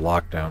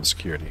lockdown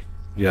security.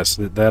 Yes,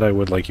 that I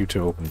would like you to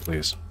open,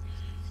 please.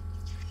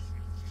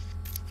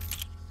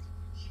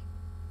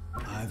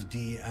 I've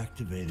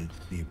deactivated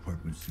the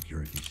apartment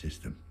security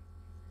system,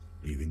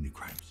 leaving the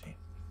crime scene.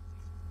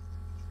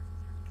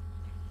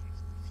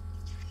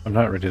 I'm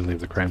not ready to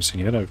leave the crime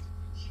scene yet.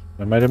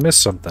 I might have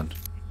missed something.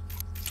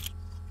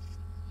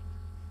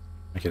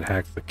 I can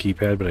hack the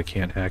keypad, but I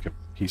can't hack a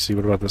PC.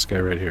 What about this guy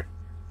right here?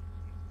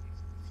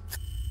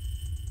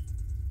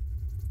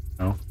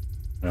 No?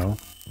 No?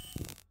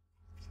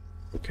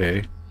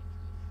 Okay.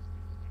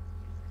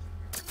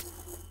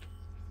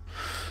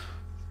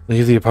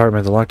 Leave the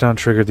apartment. The lockdown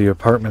triggered the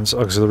apartment's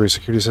auxiliary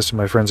security system.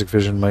 My forensic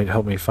vision might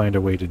help me find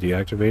a way to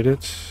deactivate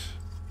it.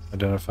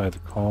 Identify the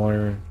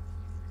caller.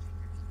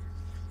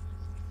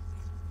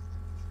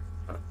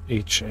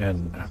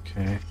 HN.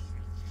 Okay.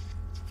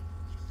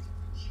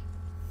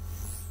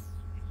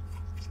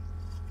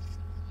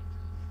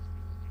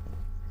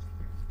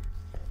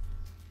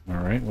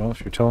 Alright, well,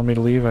 if you're telling me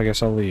to leave, I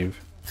guess I'll leave.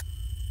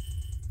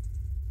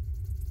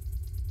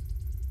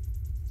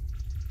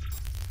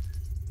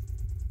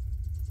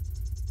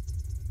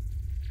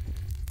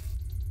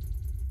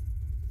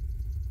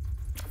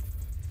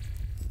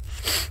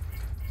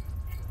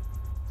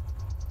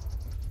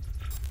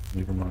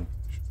 Leave him on.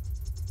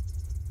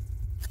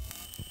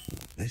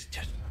 This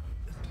just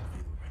doesn't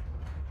feel right.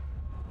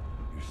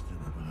 You're still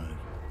alive.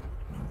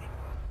 No one.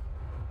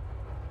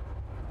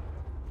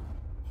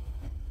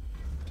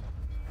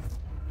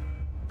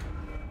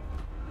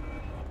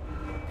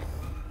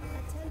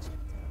 Attention,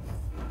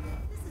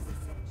 tanks. This is a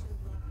sanctioned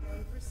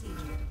lockdown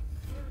procedure.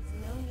 There is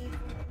no need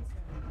for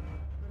concern.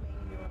 Remain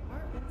in your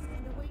apartments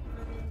and await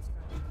further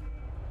instructions.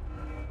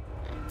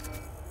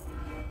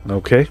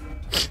 Okay.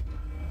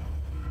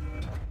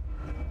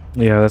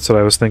 Yeah, that's what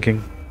I was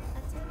thinking.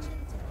 Attention,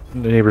 tanks.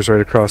 The neighbors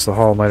right across the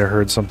hall might have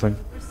heard something.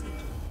 Procedure.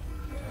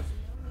 There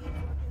is no need for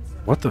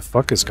concern. What the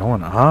fuck is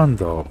going on,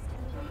 though?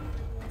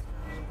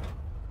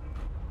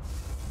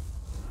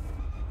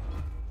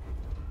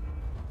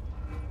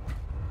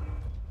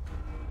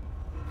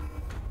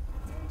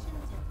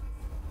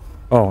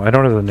 Oh, I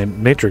don't have the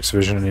Matrix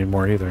vision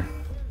anymore either.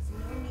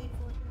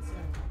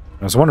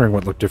 I was wondering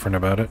what looked different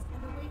about it.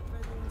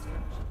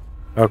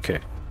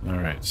 Okay,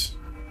 alright.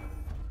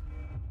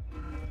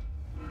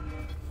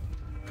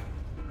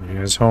 You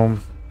guys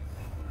home?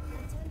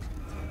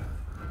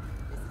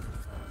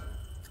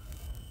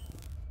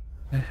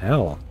 The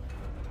hell?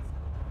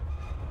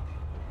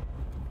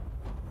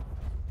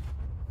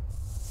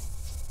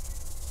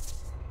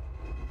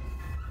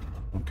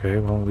 Okay,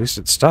 well at least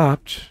it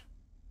stopped.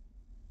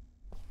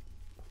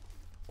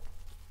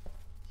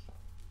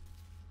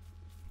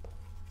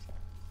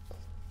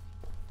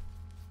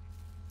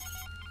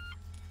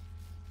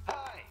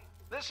 Hi,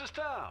 this is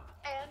Tom.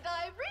 And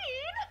Irene!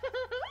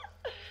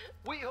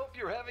 We hope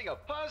you're having a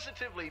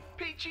positively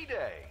peachy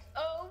day.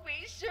 Oh,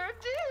 we sure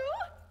do!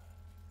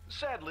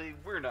 Sadly,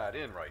 we're not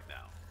in right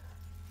now.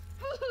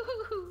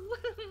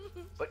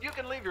 But you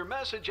can leave your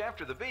message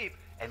after the beep,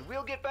 and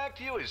we'll get back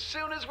to you as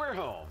soon as we're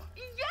home.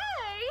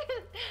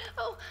 Yay!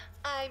 Oh,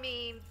 I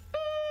mean,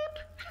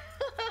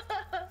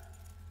 beep!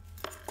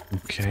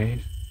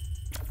 Okay.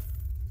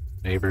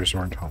 Neighbors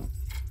weren't home.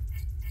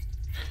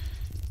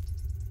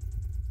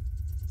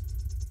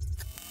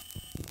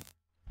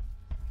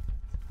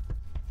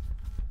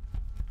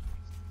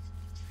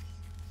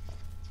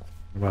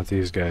 What about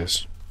these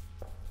guys?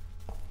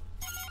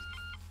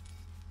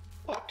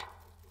 What?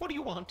 What do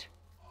you want?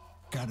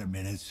 Got a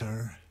minute,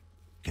 sir?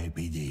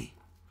 KPD.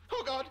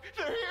 Oh God,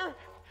 they're here!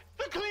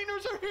 The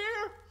cleaners are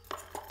here!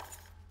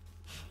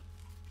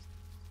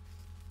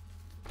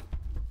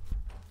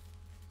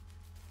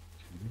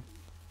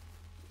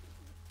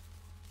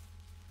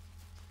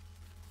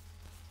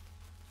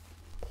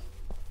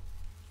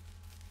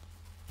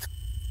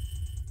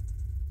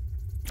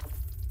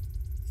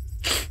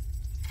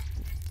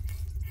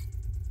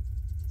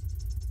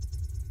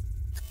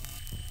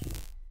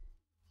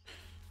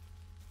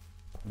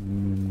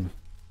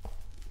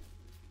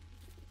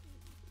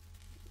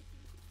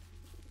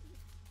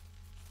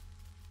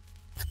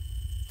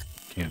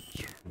 Can't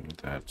read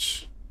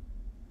that.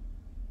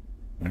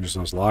 There's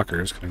those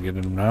lockers. Can I get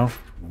in them now?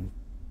 Can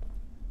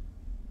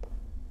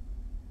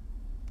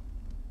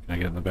I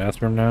get in the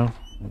bathroom now?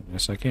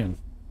 Yes, I can.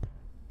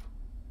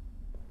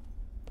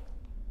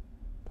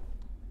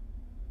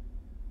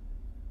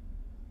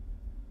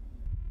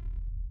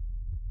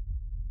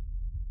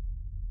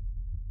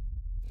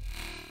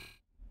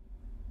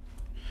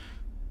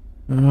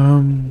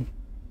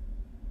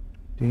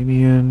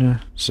 Damien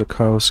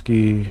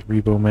Zakowski,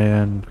 Rebo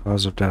Man,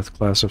 cause of death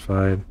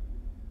classified.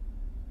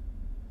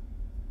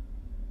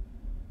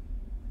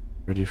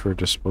 Ready for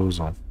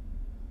disposal.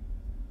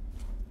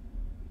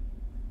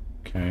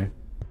 Okay.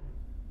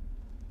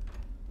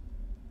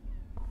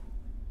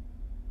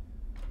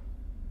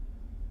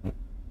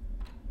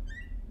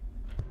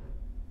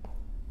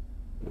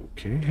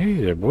 Okay, hey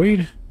there,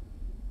 Boyd.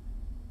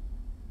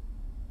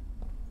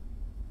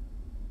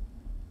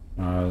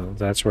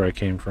 That's where I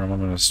came from. I'm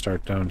going to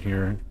start down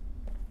here.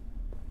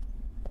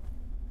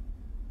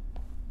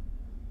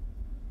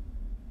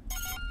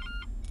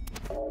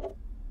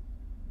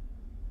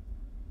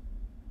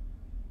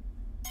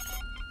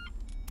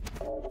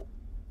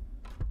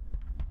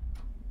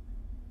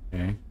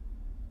 Okay.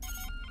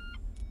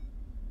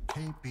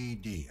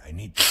 KPD, I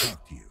need to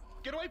talk to you.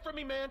 Get away from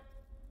me, man.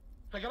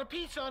 I got a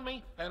piece on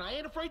me, and I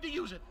ain't afraid to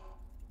use it.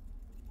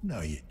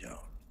 No, you don't.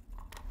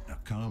 Now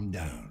calm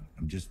down.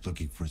 I'm just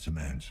looking for some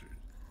answers.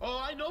 Oh,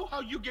 I know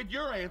how you get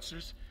your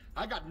answers.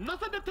 I got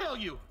nothing to tell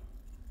you.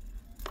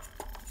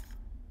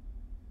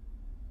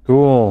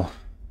 Cool.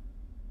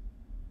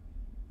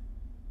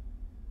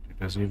 He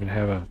doesn't even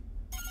have a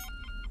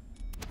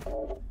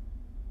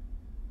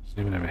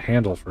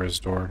handle for his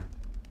door.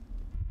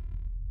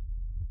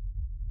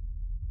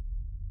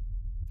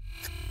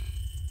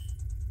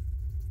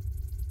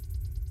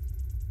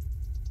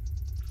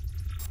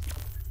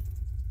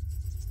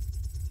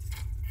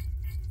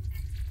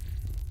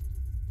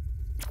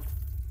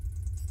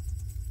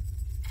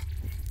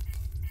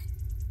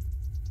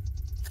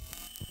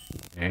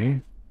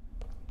 Okay.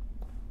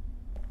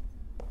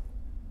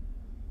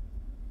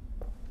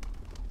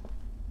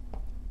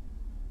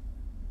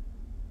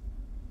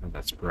 Oh,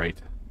 that's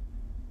bright.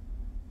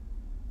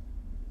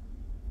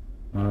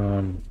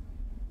 Power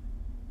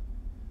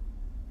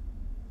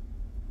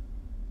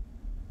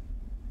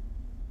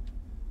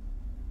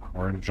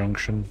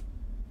junction.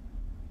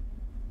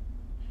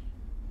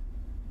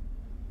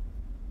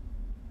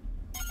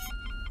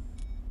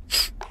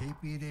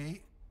 KPD,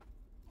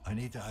 I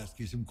need to ask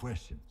you some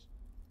questions.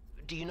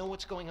 Do you know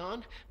what's going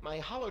on? My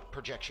hollow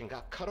projection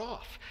got cut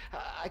off.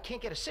 I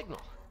can't get a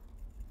signal.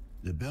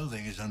 The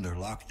building is under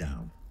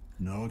lockdown.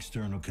 No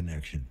external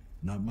connection.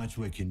 Not much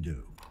we can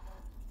do.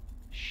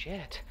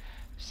 Shit.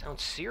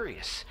 Sounds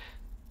serious.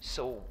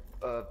 So,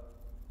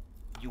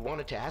 you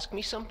wanted to ask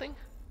me something?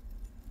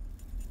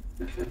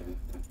 What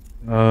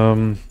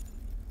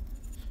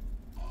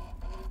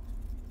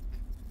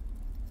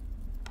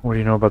do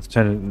you know about the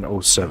tenant in I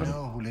 07?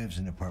 know who lives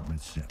in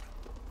apartment 7.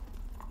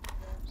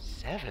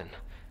 7?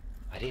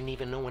 I didn't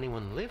even know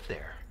anyone lived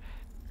there.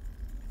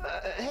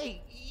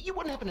 Hey, you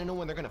wouldn't happen to know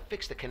when they're gonna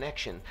fix the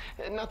connection?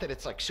 Not that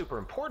it's, like, super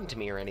important to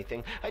me or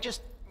anything. I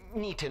just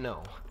need to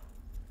know.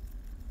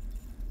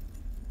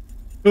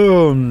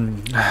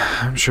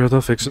 I'm sure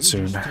they'll fix it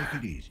soon. Just take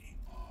it easy.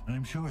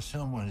 I'm sure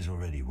someone is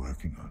already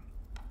working on it.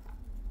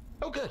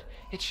 Oh, good.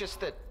 It's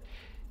just that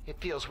it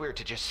feels weird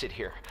to just sit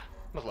here,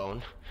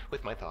 alone,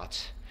 with my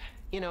thoughts.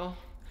 You know,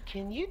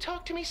 can you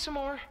talk to me some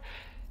more?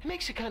 It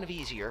makes it kind of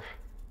easier.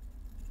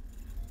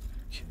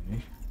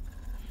 Okay.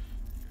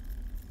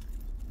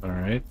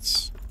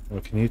 Alright.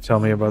 What can you tell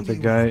me about the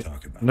guy?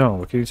 No,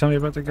 what can you tell me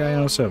about the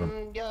guy in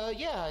 07?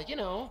 Yeah, you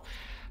know.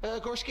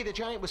 Gorski the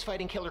Giant was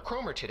fighting Killer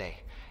Cromer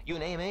today. You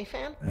an AMA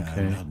fan?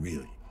 Okay. Not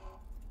really.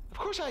 Of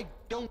course I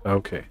don't...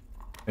 Okay.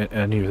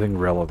 Anything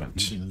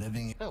relevant? You've been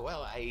living... Oh,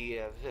 well,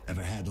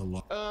 Ever had a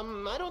lot...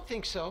 I don't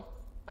think so.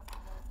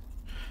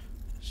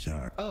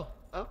 Sorry. Oh,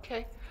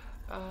 okay.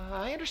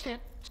 I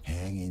understand.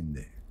 Hang in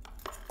there.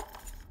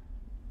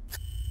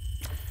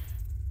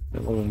 A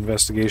little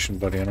investigation,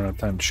 buddy. I don't have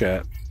time to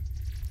chat.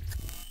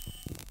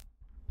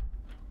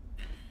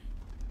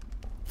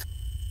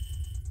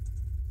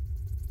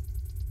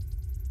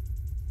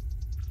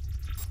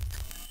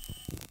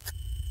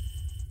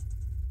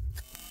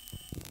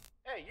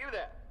 Hey, you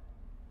there.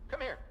 Come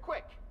here,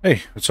 quick.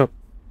 Hey, what's up?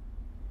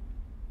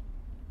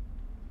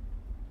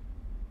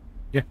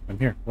 Yeah, I'm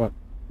here. What?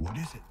 What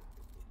is it?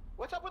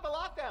 What's up with the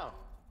lockdown?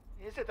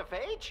 Is it the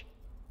phage?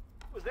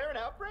 Was there an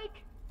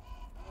outbreak?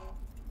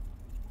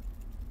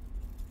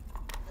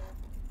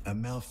 A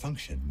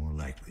malfunction, more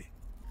likely.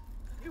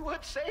 You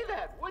would say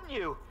that, wouldn't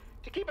you?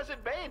 To keep us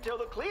at bay until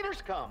the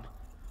cleaners come.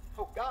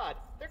 Oh, God,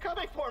 they're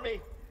coming for me.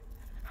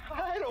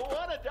 I don't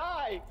want to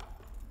die.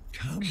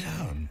 Calm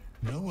down.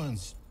 No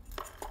one's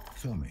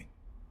coming.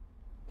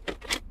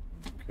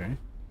 Okay.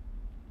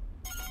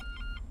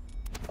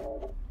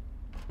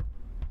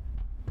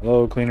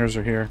 Hello, cleaners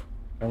are here.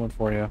 Coming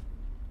for you.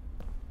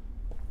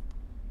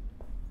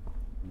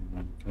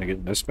 Can I get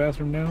in this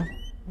bathroom now?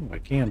 Oh, I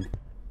can.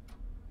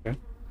 Okay.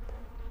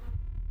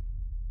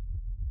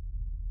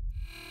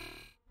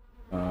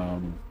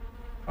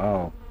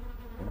 Oh.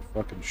 What a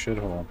fucking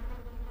shithole.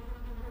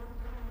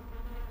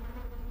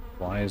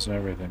 Flies and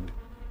everything.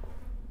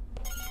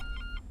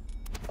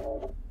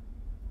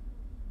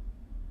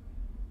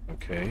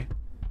 Okay.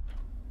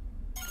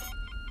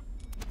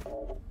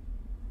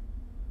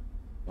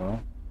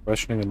 Well,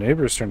 questioning the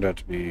neighbors turned out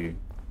to be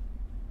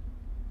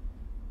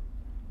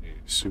a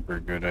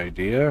super good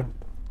idea.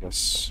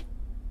 Yes.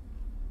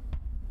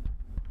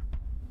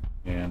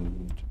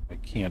 And I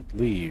can't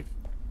leave.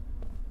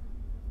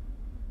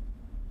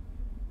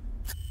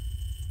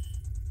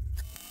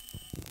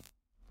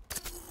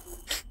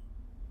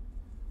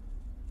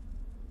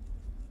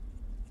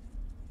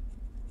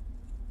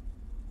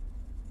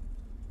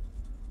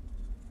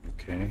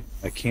 Okay,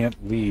 I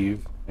can't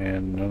leave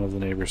And none of the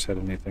neighbors had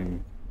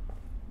anything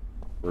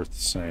worth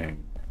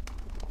saying.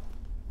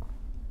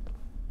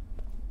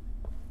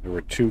 There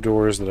were 2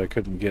 doors that I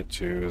couldn't get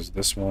to, is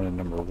this one and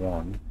number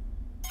 1.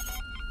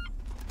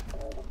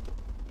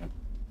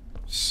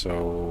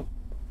 So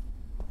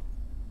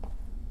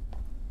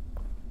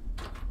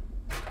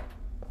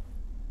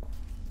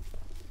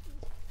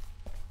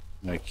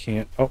I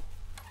can't. Oh,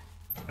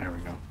 there we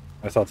go.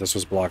 I thought this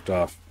was blocked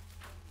off.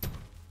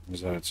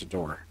 Is that it's a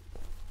door?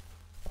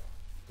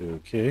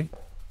 Okay.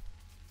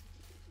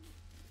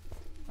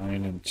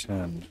 9 and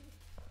 10.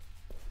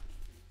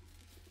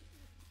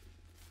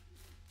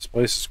 This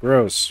place is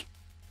gross.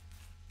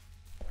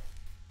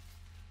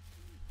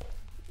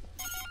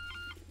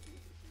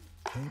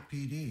 Hey,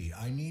 PD,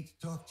 I need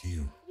to talk to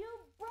you. You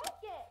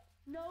broke it!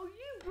 No,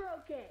 you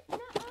broke it!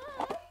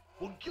 Nuh-uh!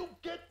 Will you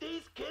get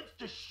these kids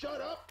to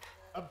shut up?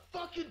 I'm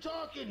fucking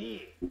talking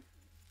here.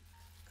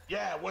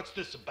 Yeah, what's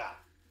this about?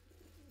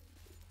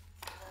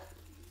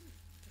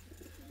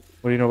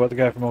 What do you know about the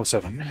guy from Do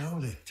 07? you know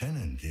the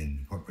tenant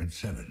in apartment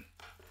 7?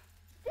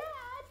 Dad,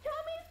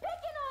 Tommy's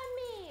picking on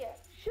me!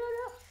 Shut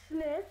up,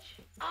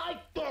 snitch! I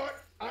thought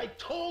I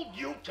told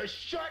you to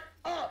shut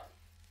up.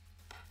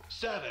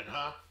 7,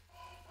 huh?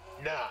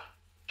 Nah,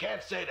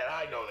 can't say that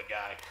I know the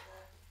guy.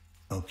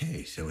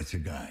 Okay, so it's a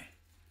guy.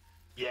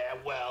 Yeah,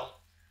 well,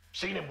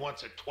 seen him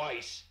once or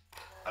twice.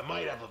 I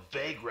might have a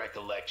vague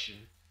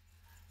recollection.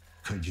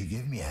 Could you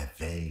give me a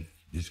vague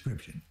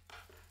description?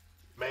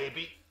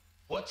 Maybe.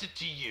 What's it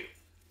to you?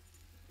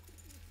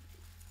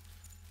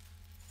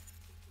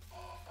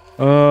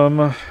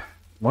 Well,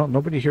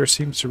 nobody here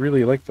seems to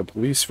really like the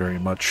police very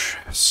much,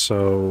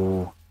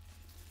 so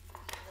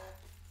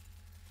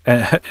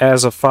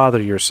as a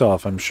father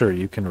yourself, I'm sure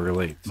you can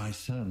relate. My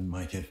son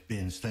might have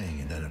been staying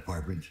in that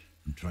apartment.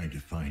 I'm trying to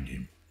find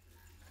him.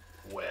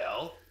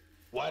 Well,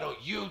 why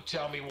don't you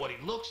tell me what he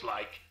looks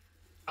like?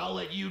 I'll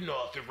let you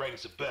know if it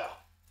rings a bell.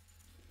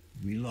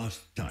 We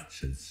lost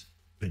touch. It's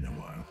been a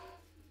while.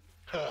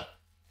 Huh.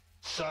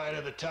 Sign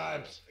of the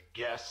times, I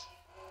guess.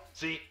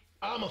 See,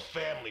 I'm a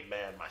family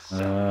man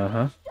myself.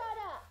 Uh-huh. Shut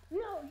up!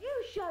 No,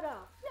 you shut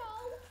up!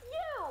 No,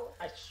 you!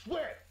 I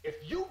swear, if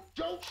you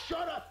don't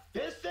shut up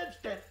this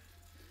instant...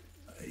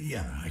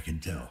 Yeah, I can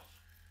tell.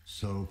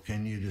 So,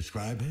 can you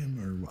describe him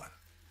or what?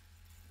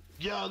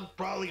 Young,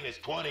 probably in his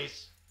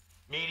 20s.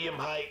 Medium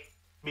height,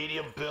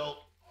 medium built.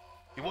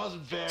 He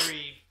wasn't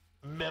very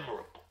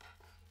memorable.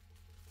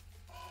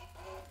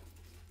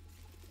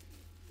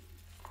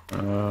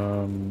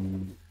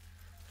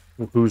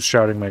 Whose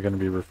shouting am I going to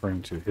be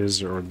referring to?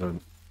 His or the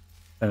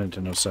tenant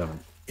in 07?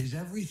 Is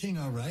everything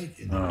all right?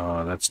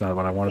 That's not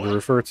what I wanted to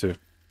refer to.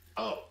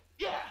 Oh,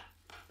 yeah.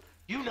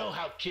 You know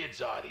how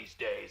kids are these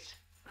days.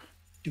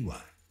 Do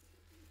I?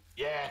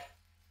 Yeah,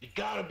 you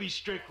gotta be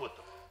strict with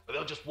them, or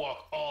they'll just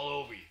walk all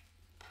over you.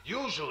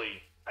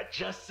 Usually, I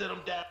just sit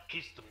them down,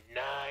 keep them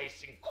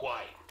nice and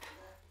quiet.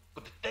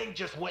 But the thing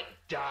just went and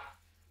died.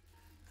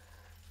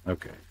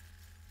 Okay.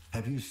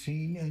 Have you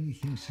seen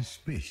anything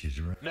suspicious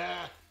around?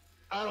 Nah,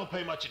 I don't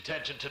pay much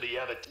attention to the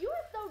other. You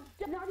are so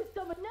not as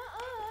dumb as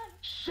nuh-uh!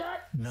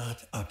 Shut!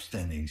 Not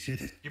upstanding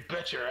citizen. You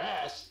bet your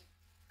ass.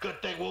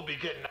 Good thing we'll be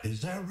getting.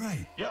 Is that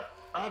right? Yep,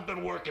 I've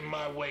been working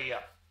my way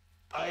up.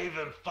 I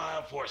even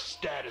filed for a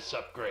status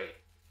upgrade.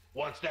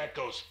 Once that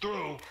goes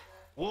through,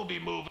 we'll be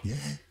moving. Yeah?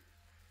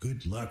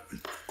 Good luck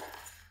with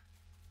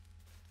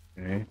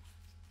Okay.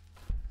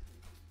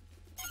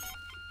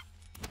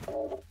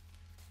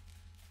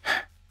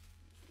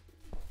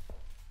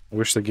 I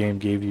wish the game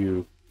gave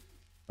you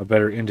a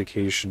better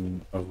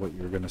indication of what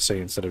you were going to say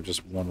instead of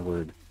just one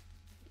word.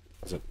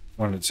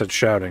 When it said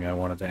shouting, I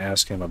wanted to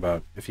ask him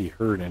about if he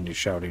heard any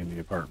shouting in the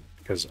apartment,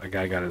 because a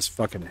guy got his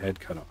fucking head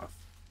cut off.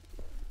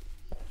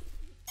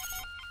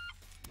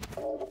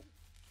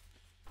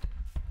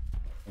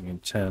 In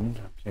 10.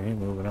 Okay,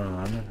 moving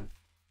on.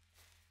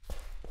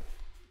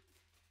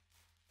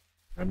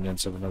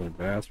 Remnants of another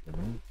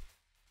bathroom.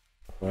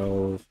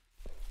 12.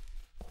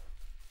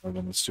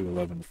 11, let's do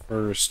 11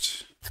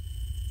 first.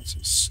 Got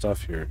some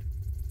stuff here.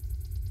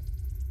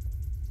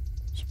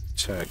 Some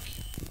tech.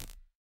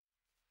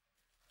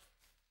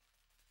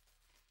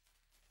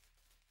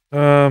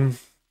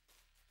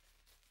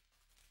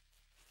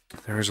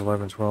 There's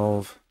 11,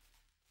 12.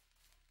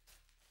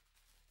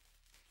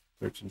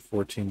 13,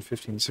 14,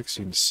 15,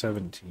 16,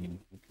 17.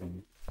 Okay.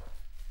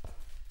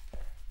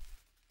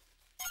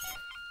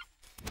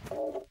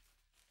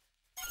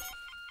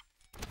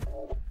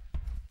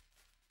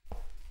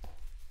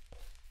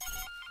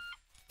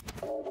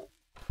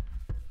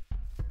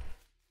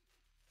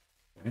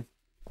 Okay.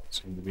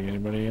 Seem to be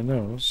anybody in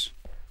those.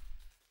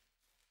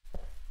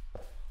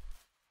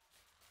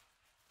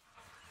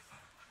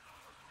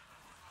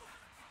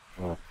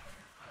 Oh.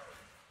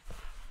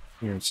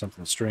 Hearing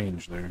something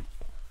strange there.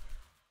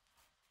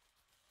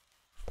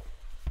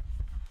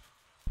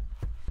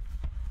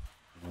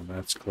 And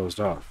that's closed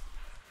off.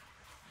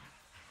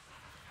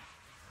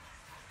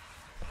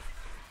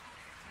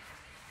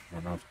 I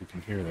don't know if you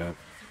can hear that.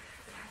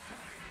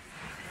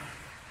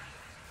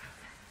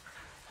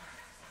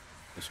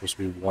 There's supposed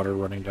to be water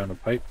running down a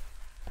pipe.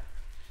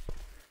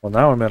 Well,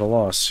 now I'm at a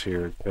loss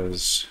here,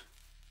 because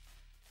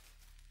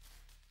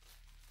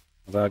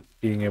without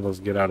being able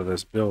to get out of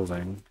this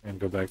building and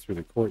go back through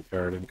the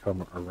courtyard and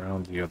come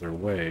around the other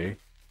way,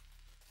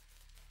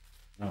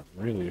 not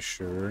really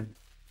sure.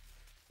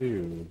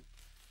 Ew.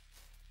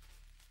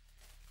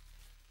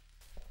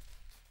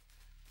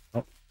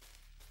 Oh.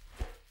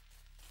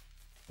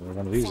 Another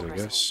one of these, I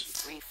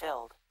guess.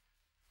 Refilled.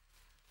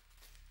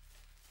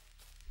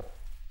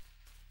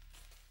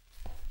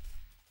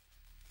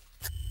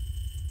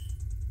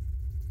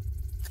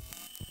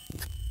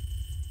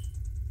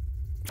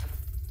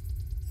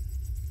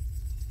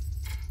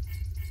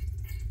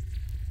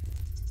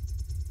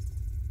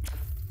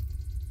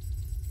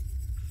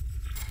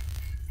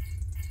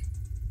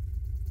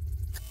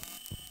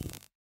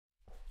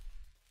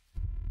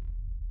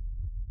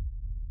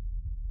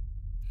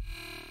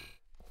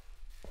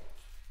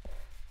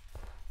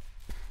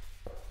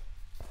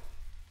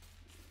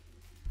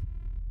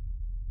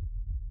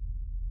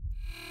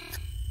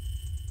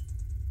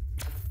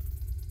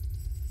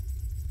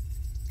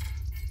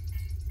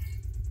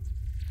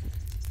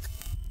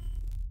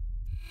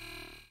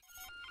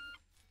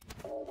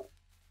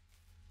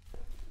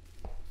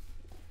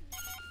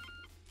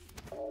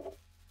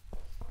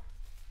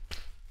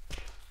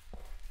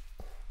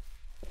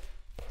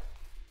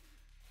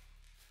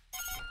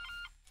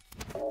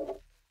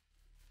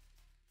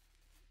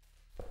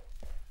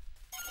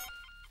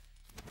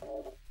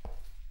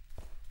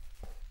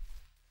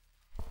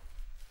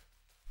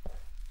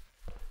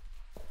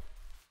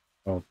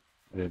 Oh,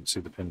 I didn't see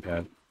the pin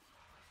pad.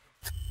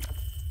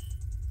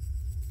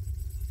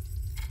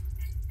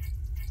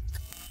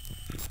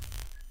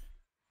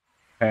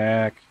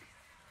 Pack.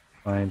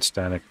 Find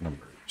static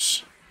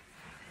numbers.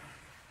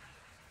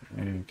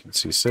 And you can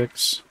see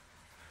 6.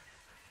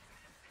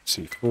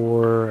 See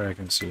 4. I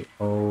can see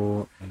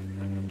O.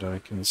 And I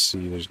can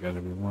see there's got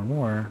to be one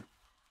more.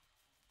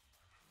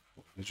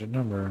 Digit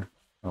number.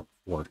 Oh,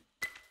 4.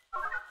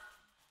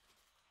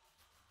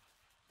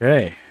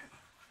 Okay.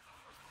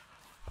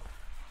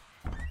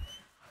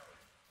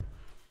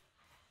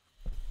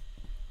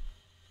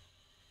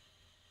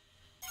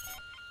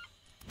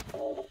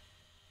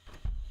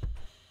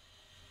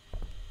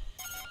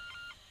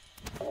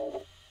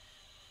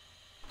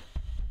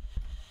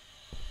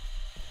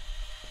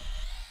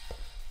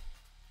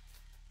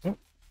 Oh,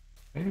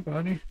 hey,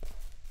 buddy.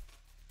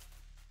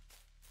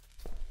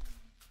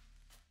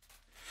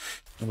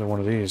 Another one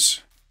of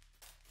these.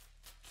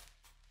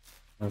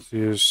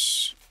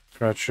 Matthews,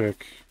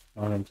 Kratchik,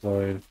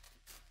 unemployed,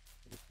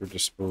 for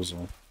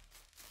disposal.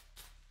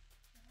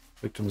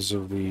 Victims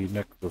of the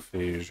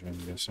necrophage, I'm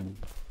guessing.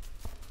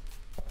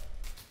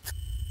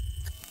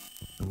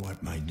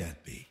 What might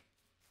that be?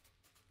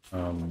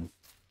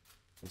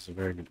 That's a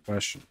very good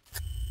question.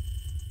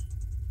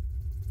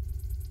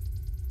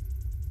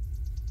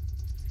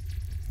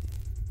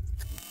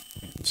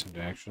 Can't seem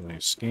to actually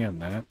scan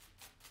that.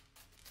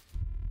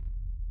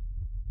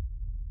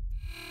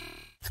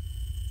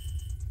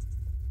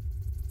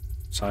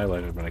 It's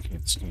highlighted, but I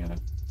can't scan it.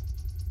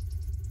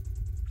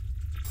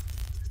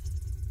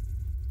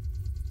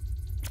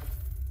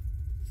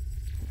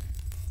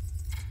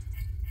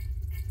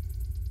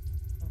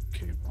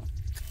 Okay, well.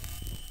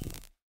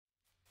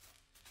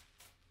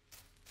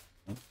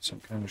 Oh, some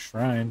kind of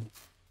shrine.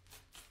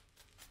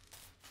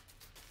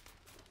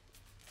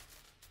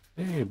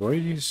 Hey,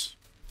 boys.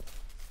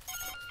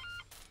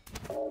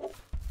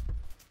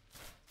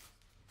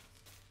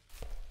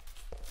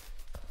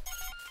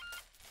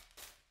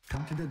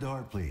 Come to the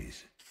door,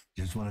 please.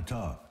 Just want to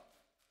talk.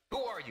 Who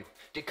are you?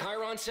 Did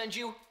Chiron send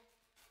you?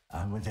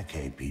 I'm with the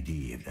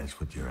KPD, if that's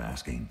what you're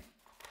asking.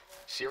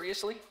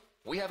 Seriously?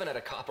 We haven't had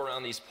a cop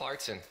around these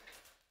parts in...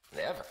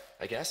 ever,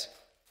 I guess.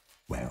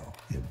 Well,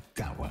 you've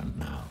got one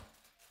now.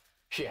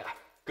 Yeah,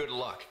 good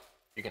luck.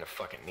 You're gonna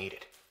fucking need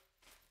it.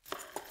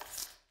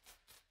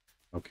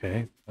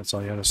 Okay, that's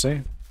all you had to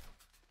say.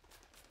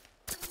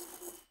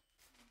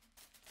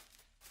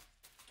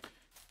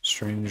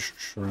 Strange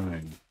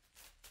shrine.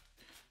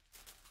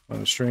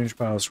 A strange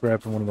pile of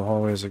scrap in one of the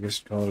hallways. I guess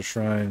you'd call it a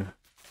shrine.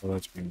 Well,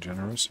 that's being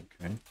generous.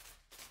 Okay.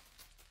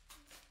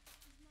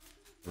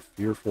 For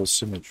fearful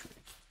symmetry.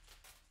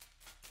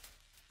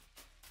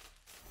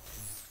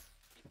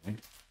 Okay.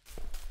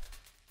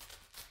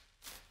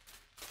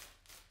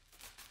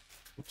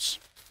 Oops.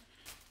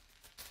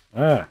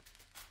 Ah.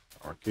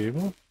 Power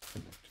cable.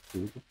 Connect to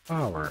the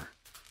power.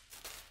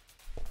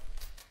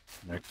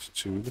 Connect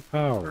to the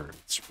power.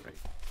 It's right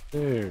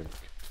there.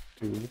 Connect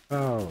to the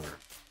power.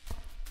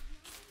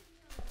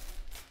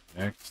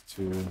 Connect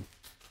to...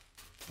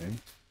 Okay.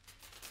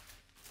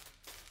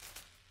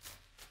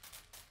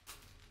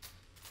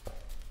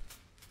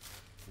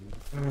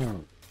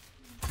 Oh.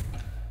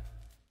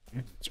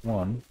 Okay, that's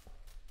one.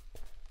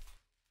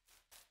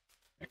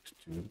 Next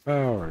to the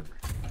power.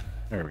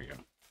 There we go.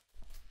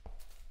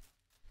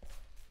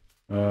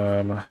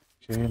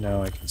 Okay,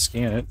 now I can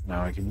scan it.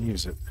 Now I can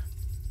use it.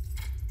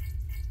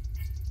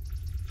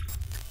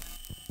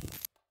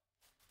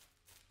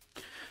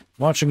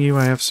 Watching you,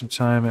 I have some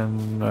time,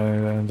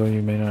 and though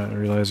you may not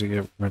realize it,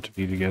 we're meant to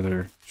be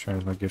together. Share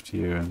as my gift to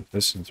you, and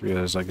this and 3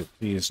 others like it.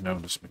 Please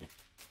notice me.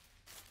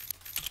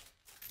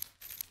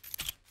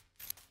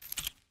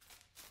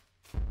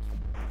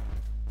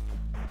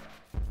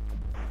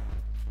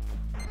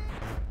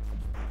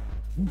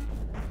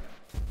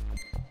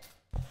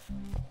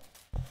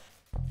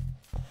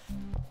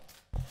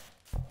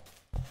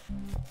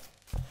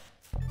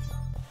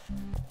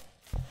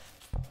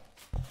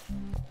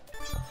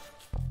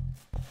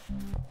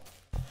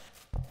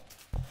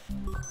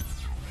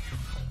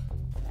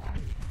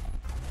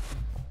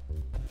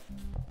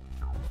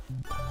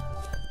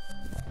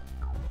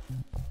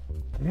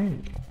 Hey.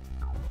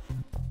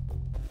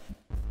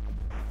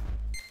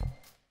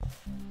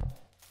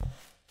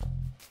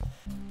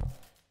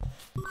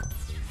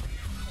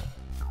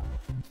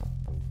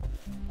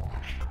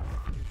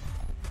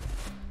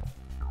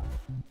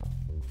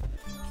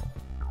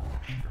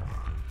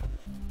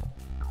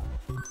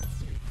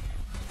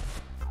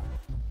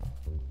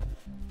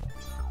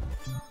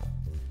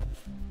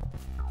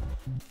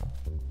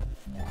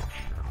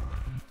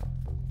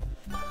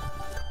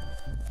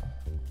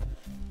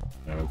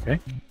 Okay.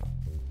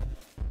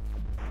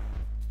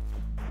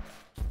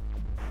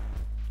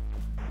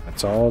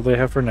 That's all they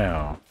have for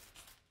now.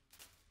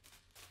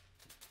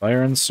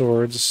 Fire and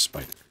swords,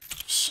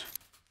 spiders.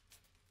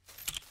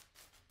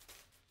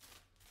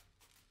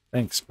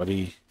 Thanks,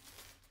 buddy.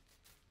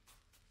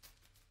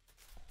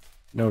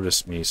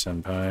 Notice me,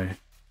 senpai.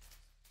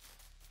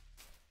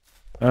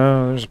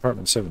 Oh, there's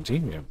apartment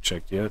 17 we haven't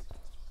checked yet.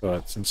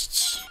 But since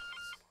it's...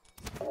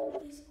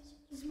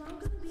 Is Mom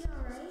gonna be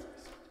alright?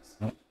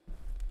 Oh.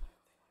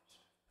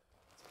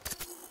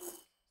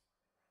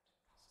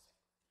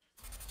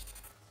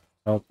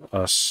 Help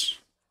us.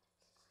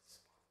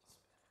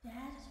 Dad?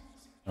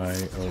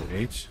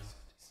 I-08.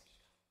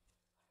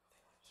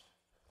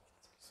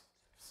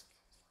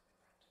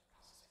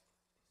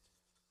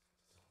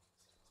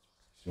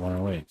 You want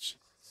to wait?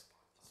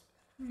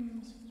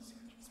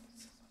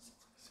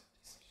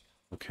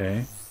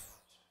 Okay.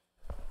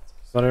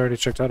 Thought I already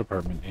checked out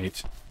apartment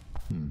 8.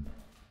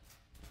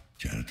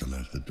 Janitor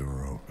left the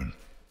door open.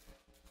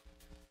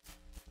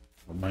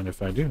 Don't mind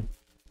if I do.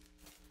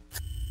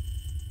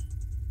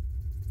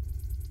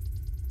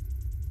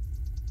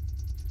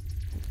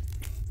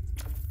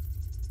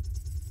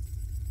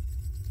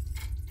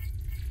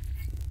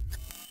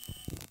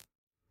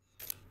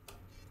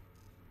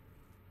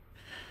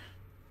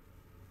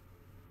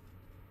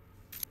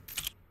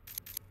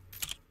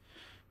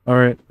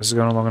 Alright, this has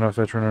gone on long enough,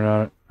 veteran or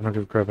not. I don't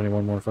give a crap any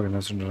one more fucking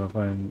message. I'll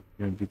find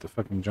you and beat the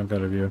fucking junk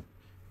out of you.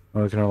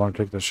 I can no longer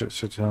take that shit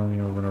telling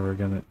you over and over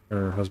again that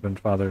her husband,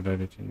 father,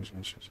 died 18 years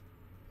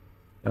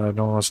ago.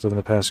 No one wants to live in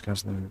the past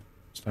constantly.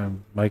 This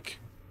time, Mike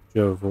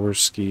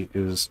Javorsky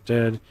is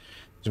dead.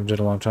 He's been dead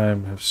a long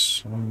time. Have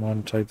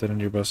someone type that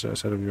into your bus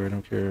outside of you. I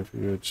don't care if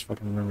you just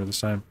fucking remember this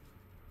time.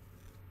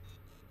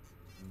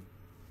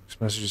 This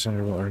message you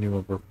send will earn you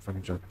a broken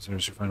fucking junk. Consider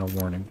this your final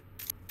warning.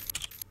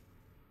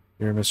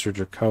 Dear Mr.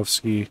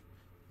 Drakowski,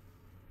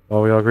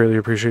 while we all greatly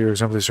appreciate your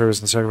exemplary service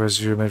and the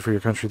sacrifices you have made for your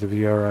country, the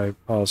VRI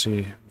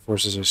policy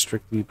enforces a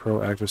strictly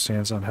proactive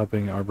stance on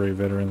helping our brave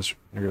veterans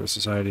integrate with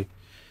society.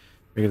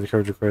 The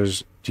card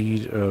requires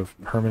deed of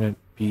permanent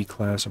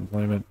B-class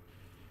employment.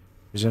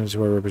 Presented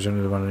to our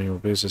representative on an annual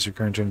basis. Your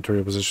current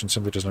janitorial position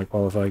simply does not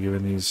qualify.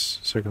 Given these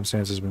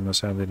circumstances, we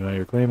must sadly deny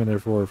your claim and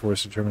therefore are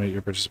forced to terminate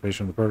your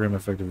participation in the program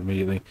effective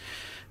immediately.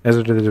 As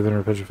of today, the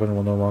Veteran Pension Fund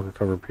will no longer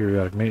cover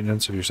periodic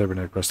maintenance of your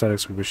cybernetic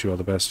prosthetics. We wish you all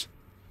the best.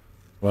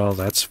 Well,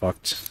 that's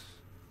fucked.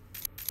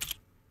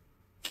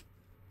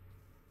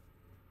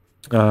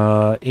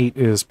 8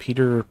 is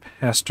Peter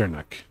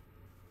Pasternak.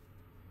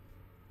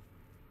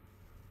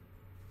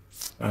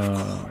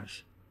 Of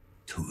course.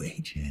 2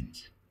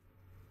 agents.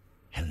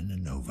 Helena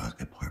Novak,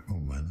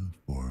 apartment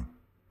 104,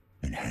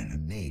 and Hannah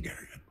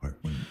Nader,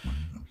 apartment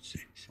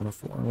 106.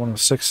 104,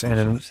 106, and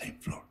in, the same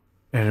floor.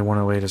 And in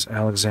 108 is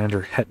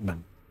Alexander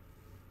Hetman.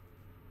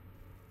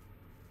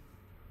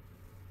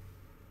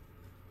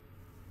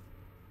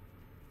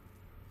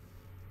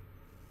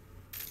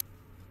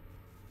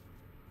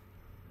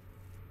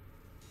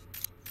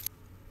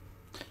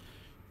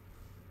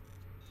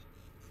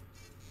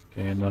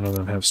 Okay, and none of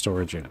them have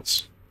storage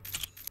units.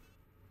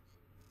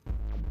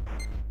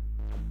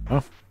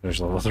 Oh, there's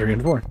level 3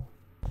 and 4.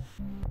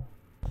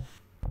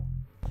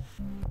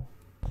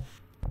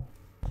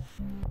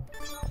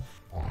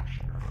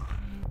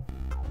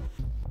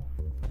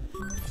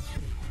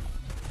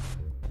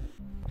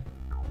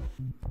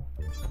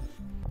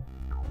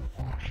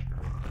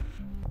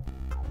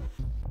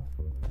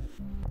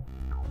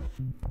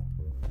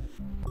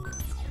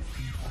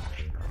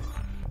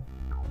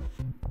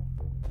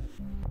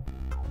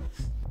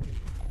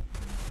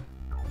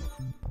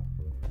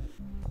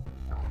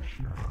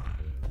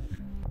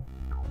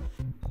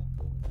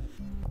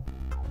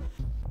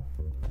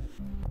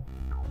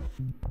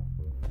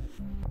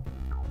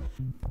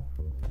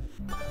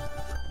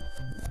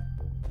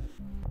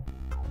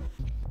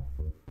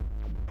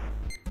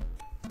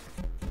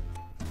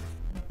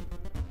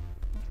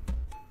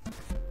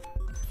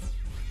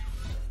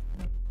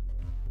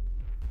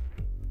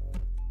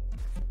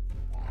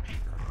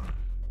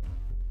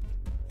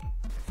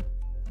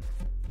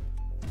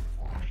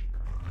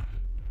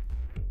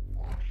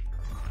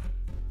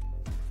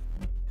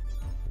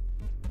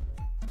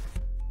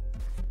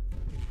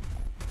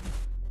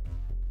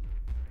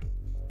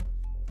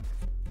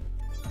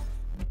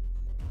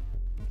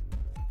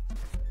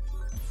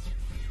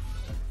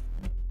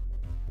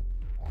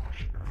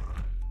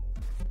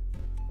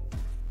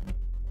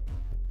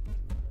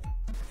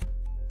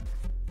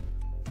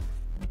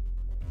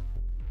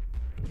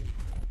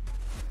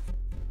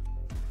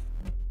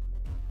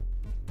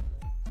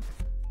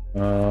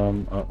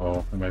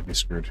 Uh-oh, I might be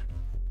screwed.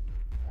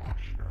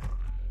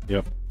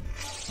 Yep.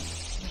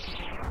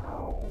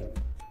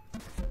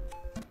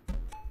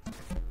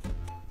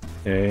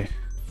 Okay.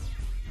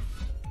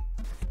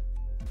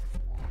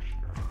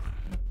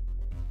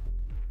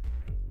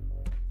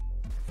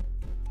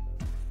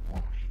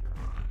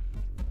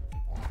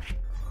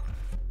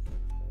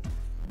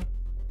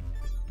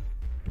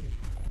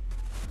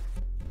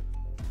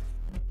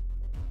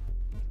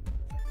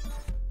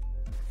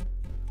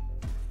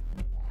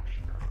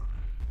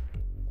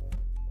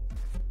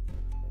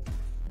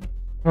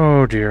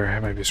 Oh dear, I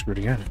might be screwed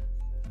again.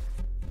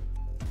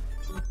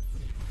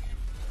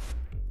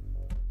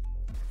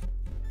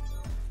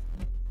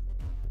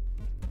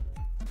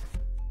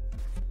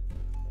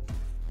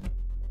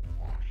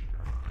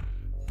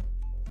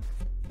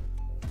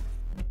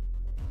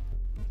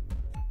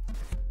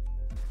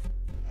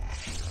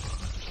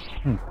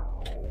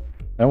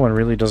 That one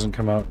really doesn't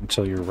come out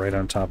until you're right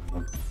on top of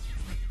them.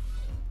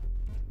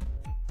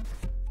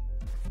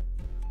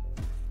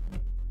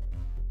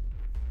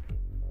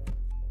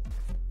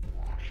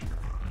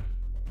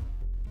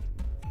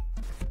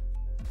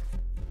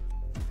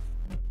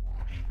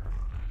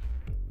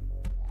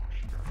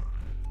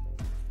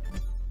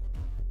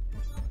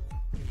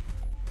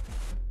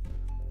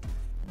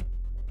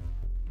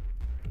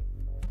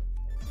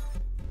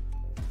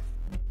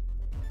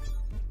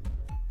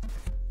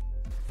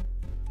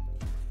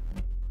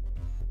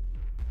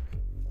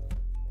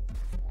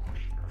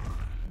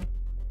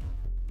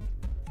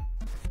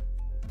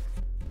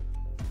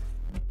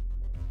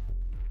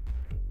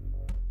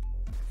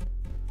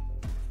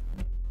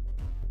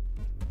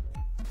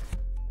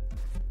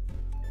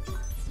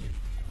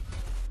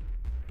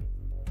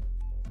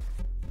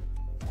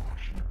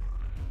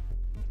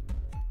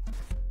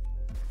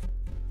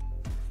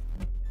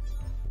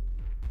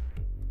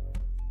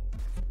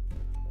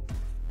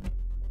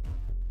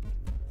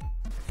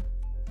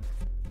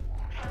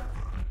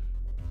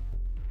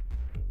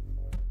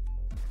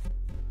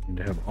 Need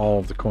to have all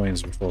of the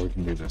coins before we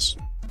can do this.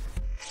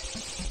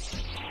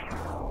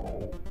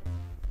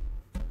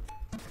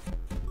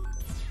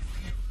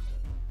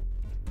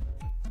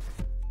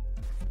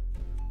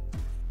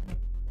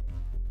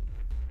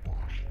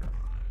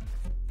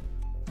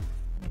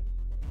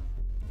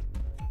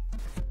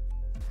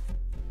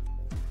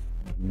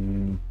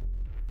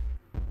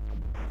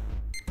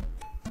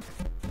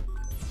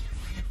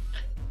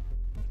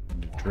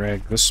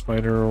 Drag this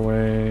spider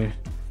away.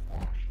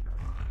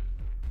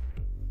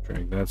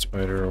 Drag that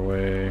spider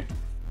away.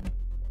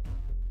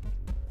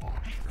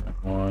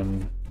 That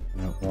one.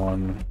 That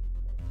one.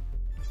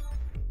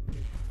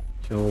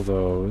 Kill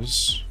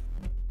those.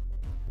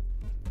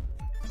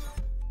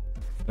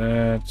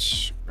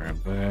 That.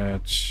 Grab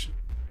that.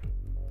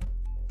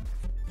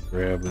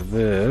 Grab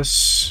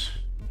this.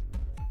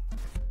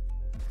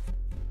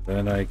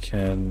 Then I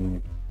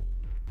can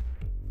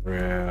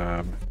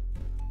grab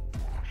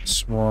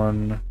this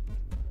one.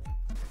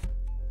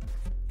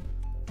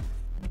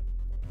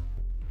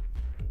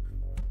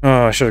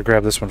 Oh, I should have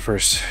grabbed this one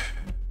first.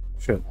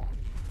 Shit.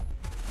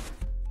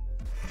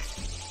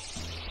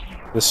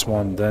 This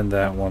one, then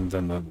that one,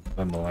 then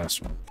the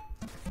last one.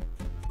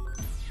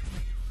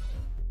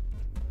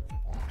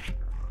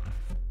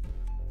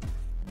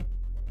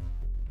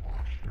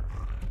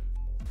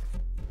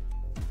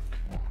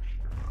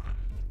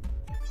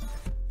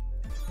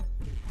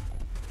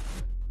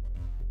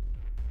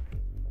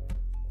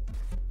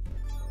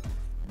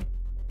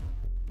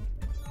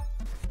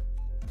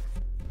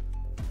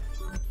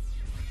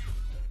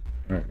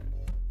 Alright.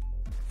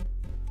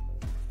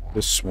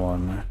 This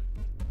one.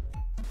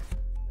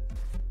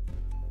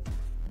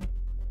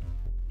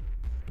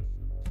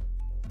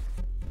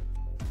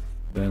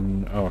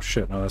 Then, oh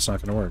shit, no, that's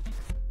not gonna work.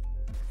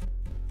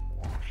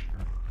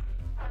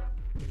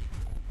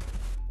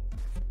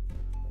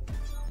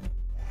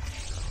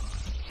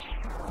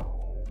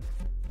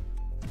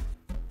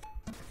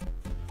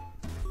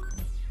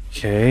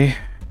 Okay.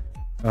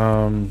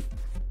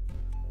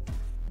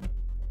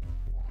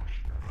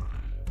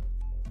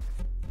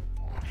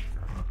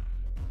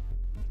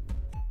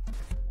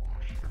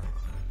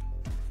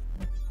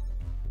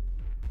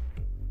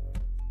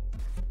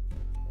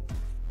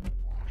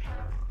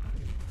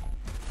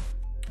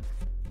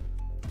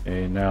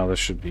 Okay, now this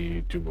should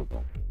be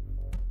doable.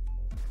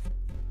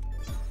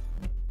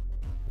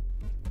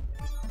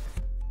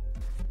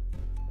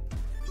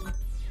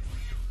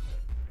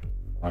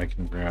 I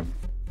can grab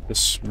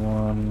this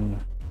one.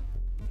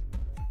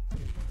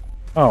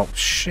 Oh,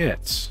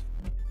 shit.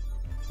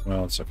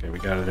 Well, it's okay. We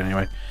got it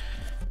anyway.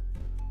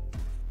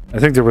 I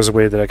think there was a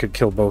way that I could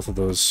kill both of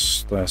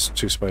those last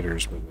two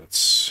spiders, but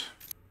it's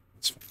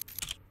fine.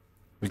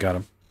 We got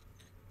them.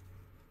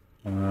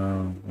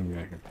 What do we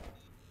got here?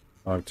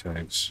 Log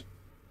tags.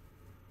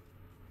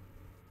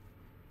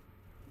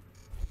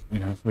 You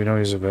know, we know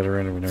he's a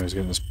veteran and we know he's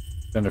getting his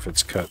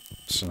benefits cut,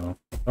 so...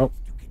 Oh.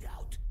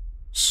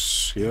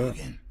 Yeah.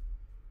 Again.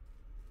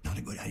 Not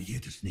a good idea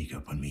to sneak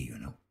up on me, you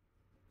know.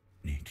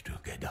 Need to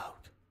get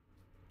out.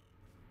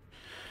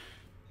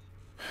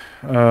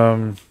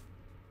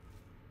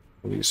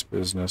 Police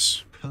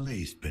business.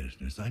 Police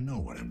business. I know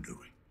what I'm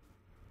doing.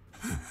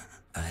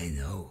 I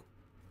know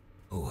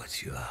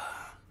what you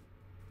are.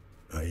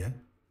 Oh, yeah?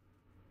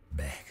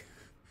 Back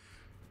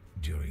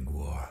during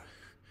war,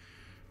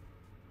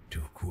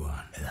 took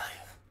one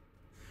alive.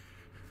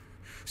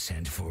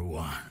 Sent for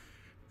one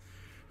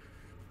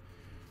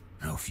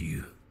of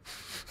you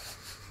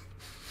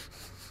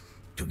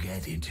to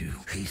get into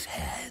his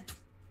head.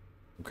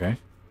 Okay.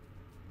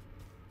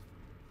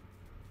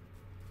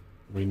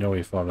 We know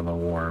he fought in the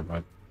war,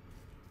 but...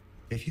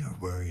 If you're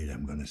worried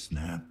I'm gonna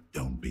snap,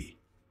 don't be.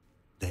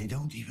 They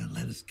don't even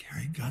let us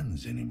carry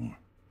guns anymore.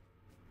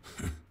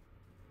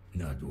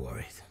 Not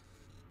worried.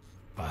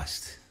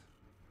 Past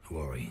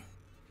worrying.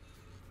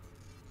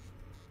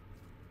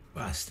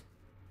 Past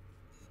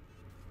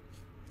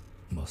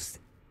most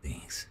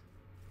things.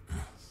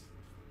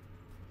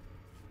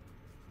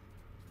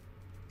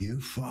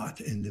 You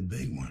fought in the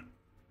big one.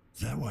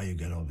 Is that why you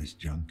got all this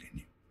junk in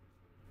you?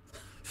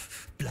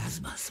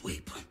 Plasma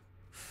sweep.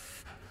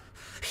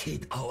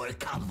 Hit our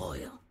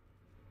convoy.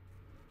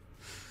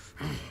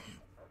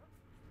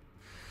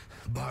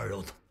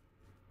 Barreled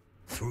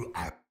through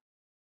our...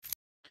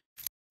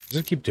 Does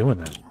it keep doing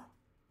that?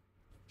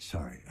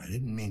 Sorry, I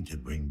didn't mean to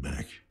bring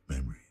back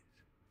memories.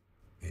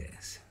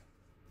 Yes.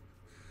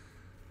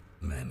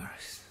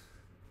 Memories.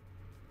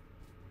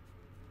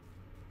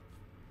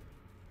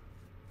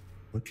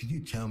 What can you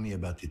tell me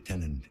about the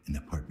tenant in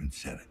apartment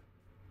 7?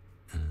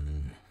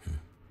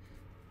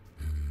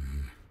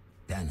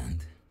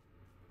 Tenant?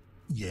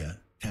 Yeah,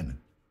 tenant.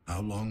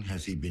 How long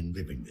has he been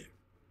living there?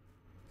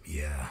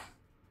 Yeah.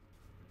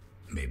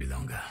 Maybe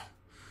longer.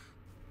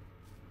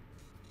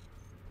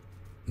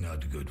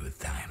 Not good with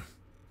time.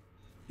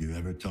 You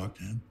ever talk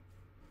to him?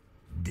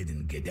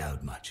 Didn't get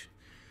out much.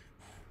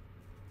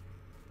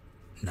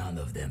 None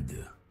of them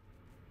do.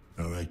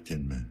 All right,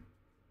 Tin Man.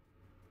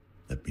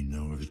 Let me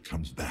know if it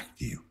comes back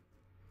to you.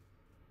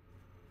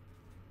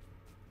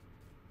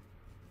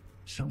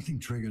 Something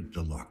triggered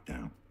the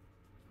lockdown.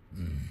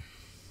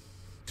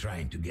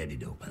 Trying to get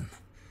it open.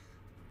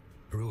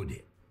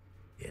 Rudy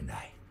and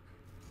I.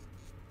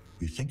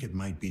 You think it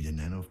might be the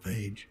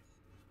nanophage?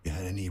 You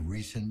had any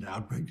recent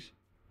outbreaks?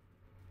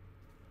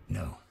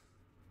 No.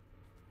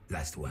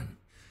 Last one.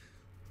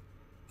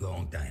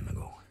 Long time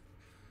ago.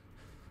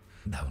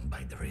 Down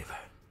by the river.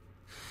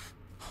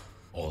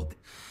 All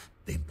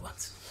the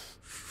implants.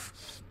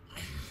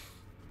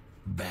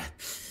 Bad.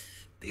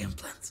 The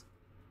implants.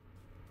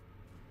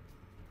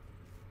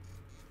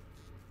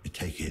 I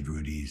take it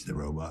Rudy's the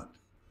robot?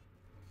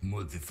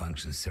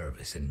 Multifunction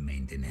service and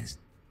maintenance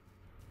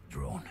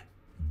drone.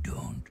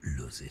 Don't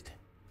lose it.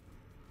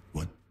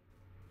 What?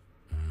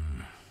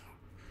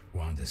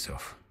 Wanders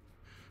off.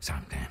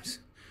 Sometimes.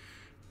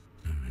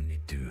 I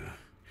need to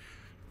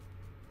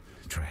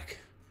track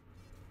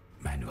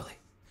manually.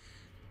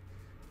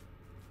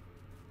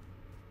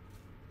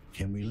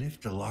 Can we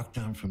lift the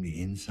lockdown from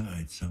the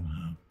inside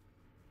somehow?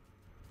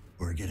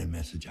 Or get a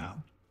message out?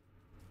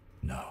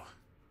 No.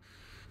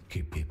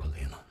 Keep people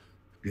in.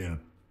 Yeah,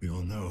 we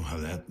all know how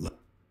that... All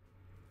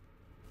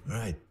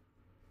right,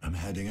 I'm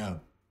heading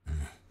out.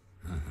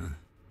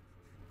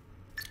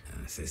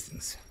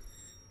 Assistance.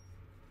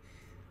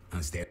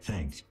 Unstable.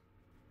 Thanks.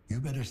 You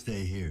better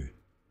stay here.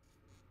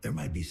 There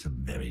might be some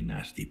very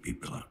nasty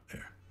people out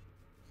there.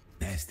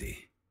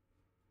 Nasty.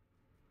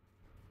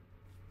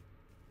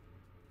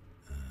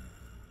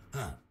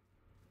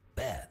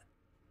 Bad.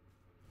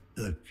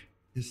 Look,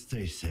 just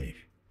stay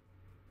safe.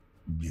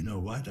 You know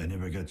what? I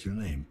never got your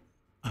name.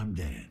 I'm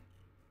Dan.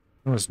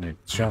 What was his name?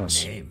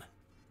 Janice. Name?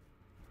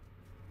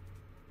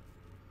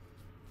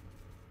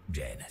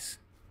 Janice.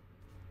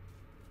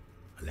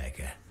 Like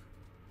a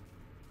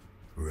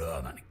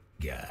Roman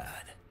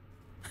god.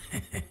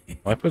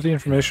 Why put the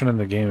information in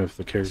the game if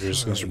the character is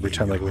supposed to Sorry,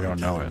 pretend you like we don't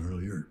know were it?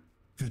 Earlier.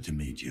 Good to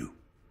meet you.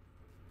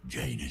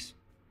 Janus.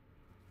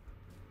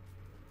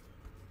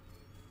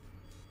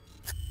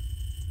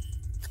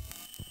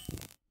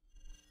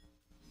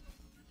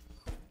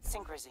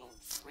 Synchrosine.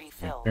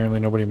 Refill. Apparently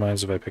nobody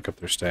minds if I pick up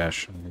their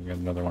stash. I'm gonna get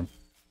another one.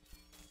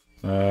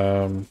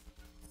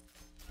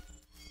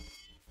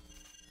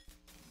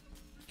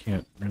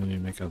 Can't really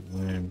make a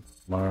name.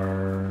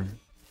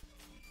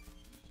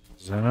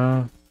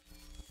 Zena?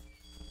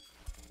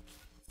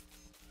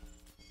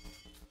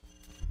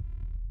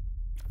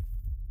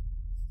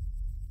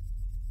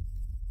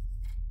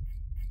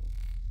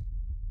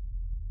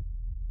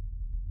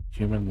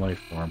 Human life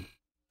form.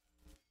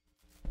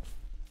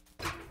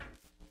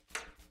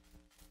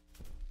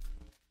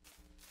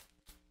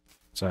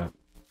 What's that?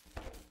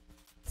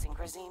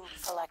 Synchrosine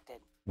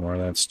selected. More of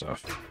that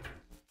stuff.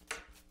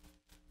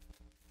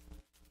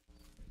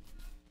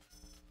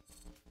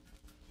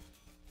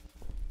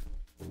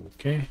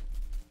 Okay.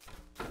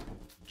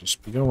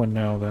 Just be going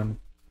now then.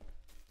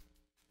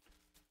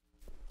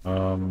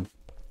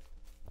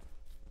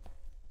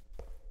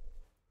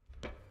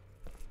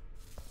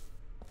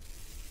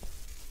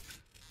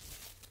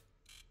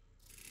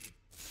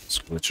 It's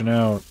glitching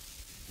out.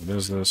 What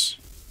is this?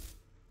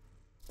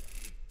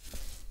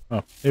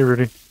 Oh, hey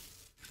Rudy.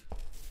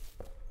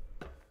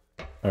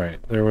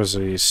 Alright, there was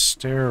a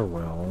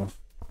stairwell.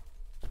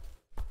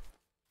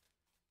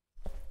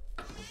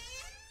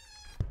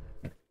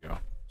 There we go.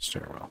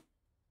 Stairwell.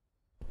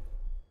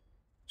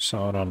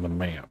 Saw it on the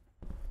map.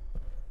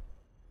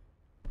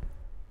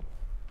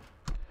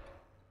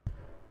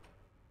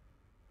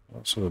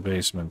 Also the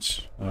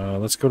basement.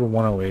 Let's go to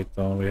 108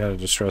 though. We had a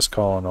distress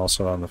call, and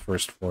also on the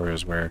first floor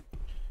is where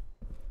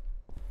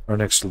our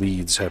next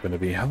leads happen to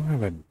be. How long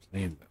have I been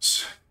playing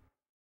this?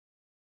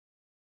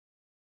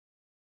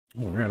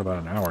 Oh, we're at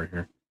about an hour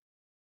here.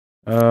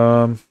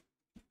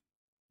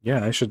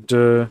 Yeah, I should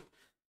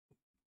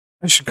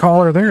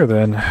call her there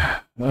then.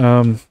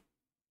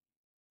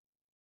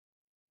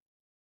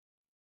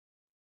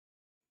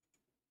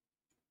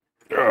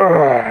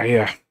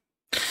 Yeah.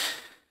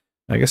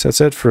 I guess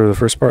that's it for the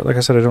first part. Like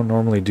I said, I don't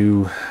normally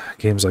do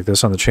games like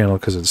this on the channel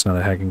because it's not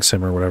a hacking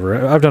sim or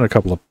whatever. I've done a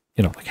couple of,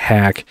 like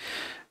Hack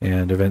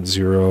and Event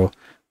Zero.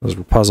 Those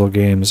were puzzle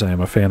games. I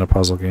am a fan of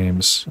puzzle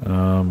games.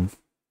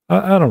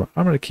 I don't know.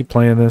 I'm going to keep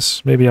playing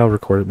this. Maybe I'll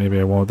record it. Maybe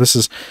I won't. This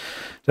is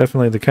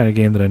definitely the kind of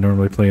game that I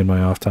normally play in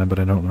my off time, but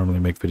I don't normally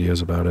make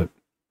videos about it.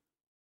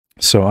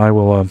 So I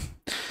will,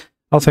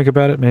 I'll think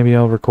about it. Maybe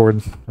I'll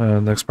record the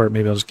next part.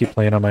 Maybe I'll just keep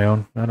playing on my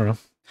own. I don't know.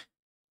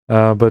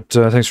 But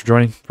thanks for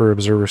joining for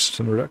Observer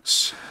System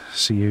Redux.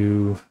 See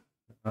you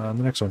on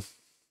the next one.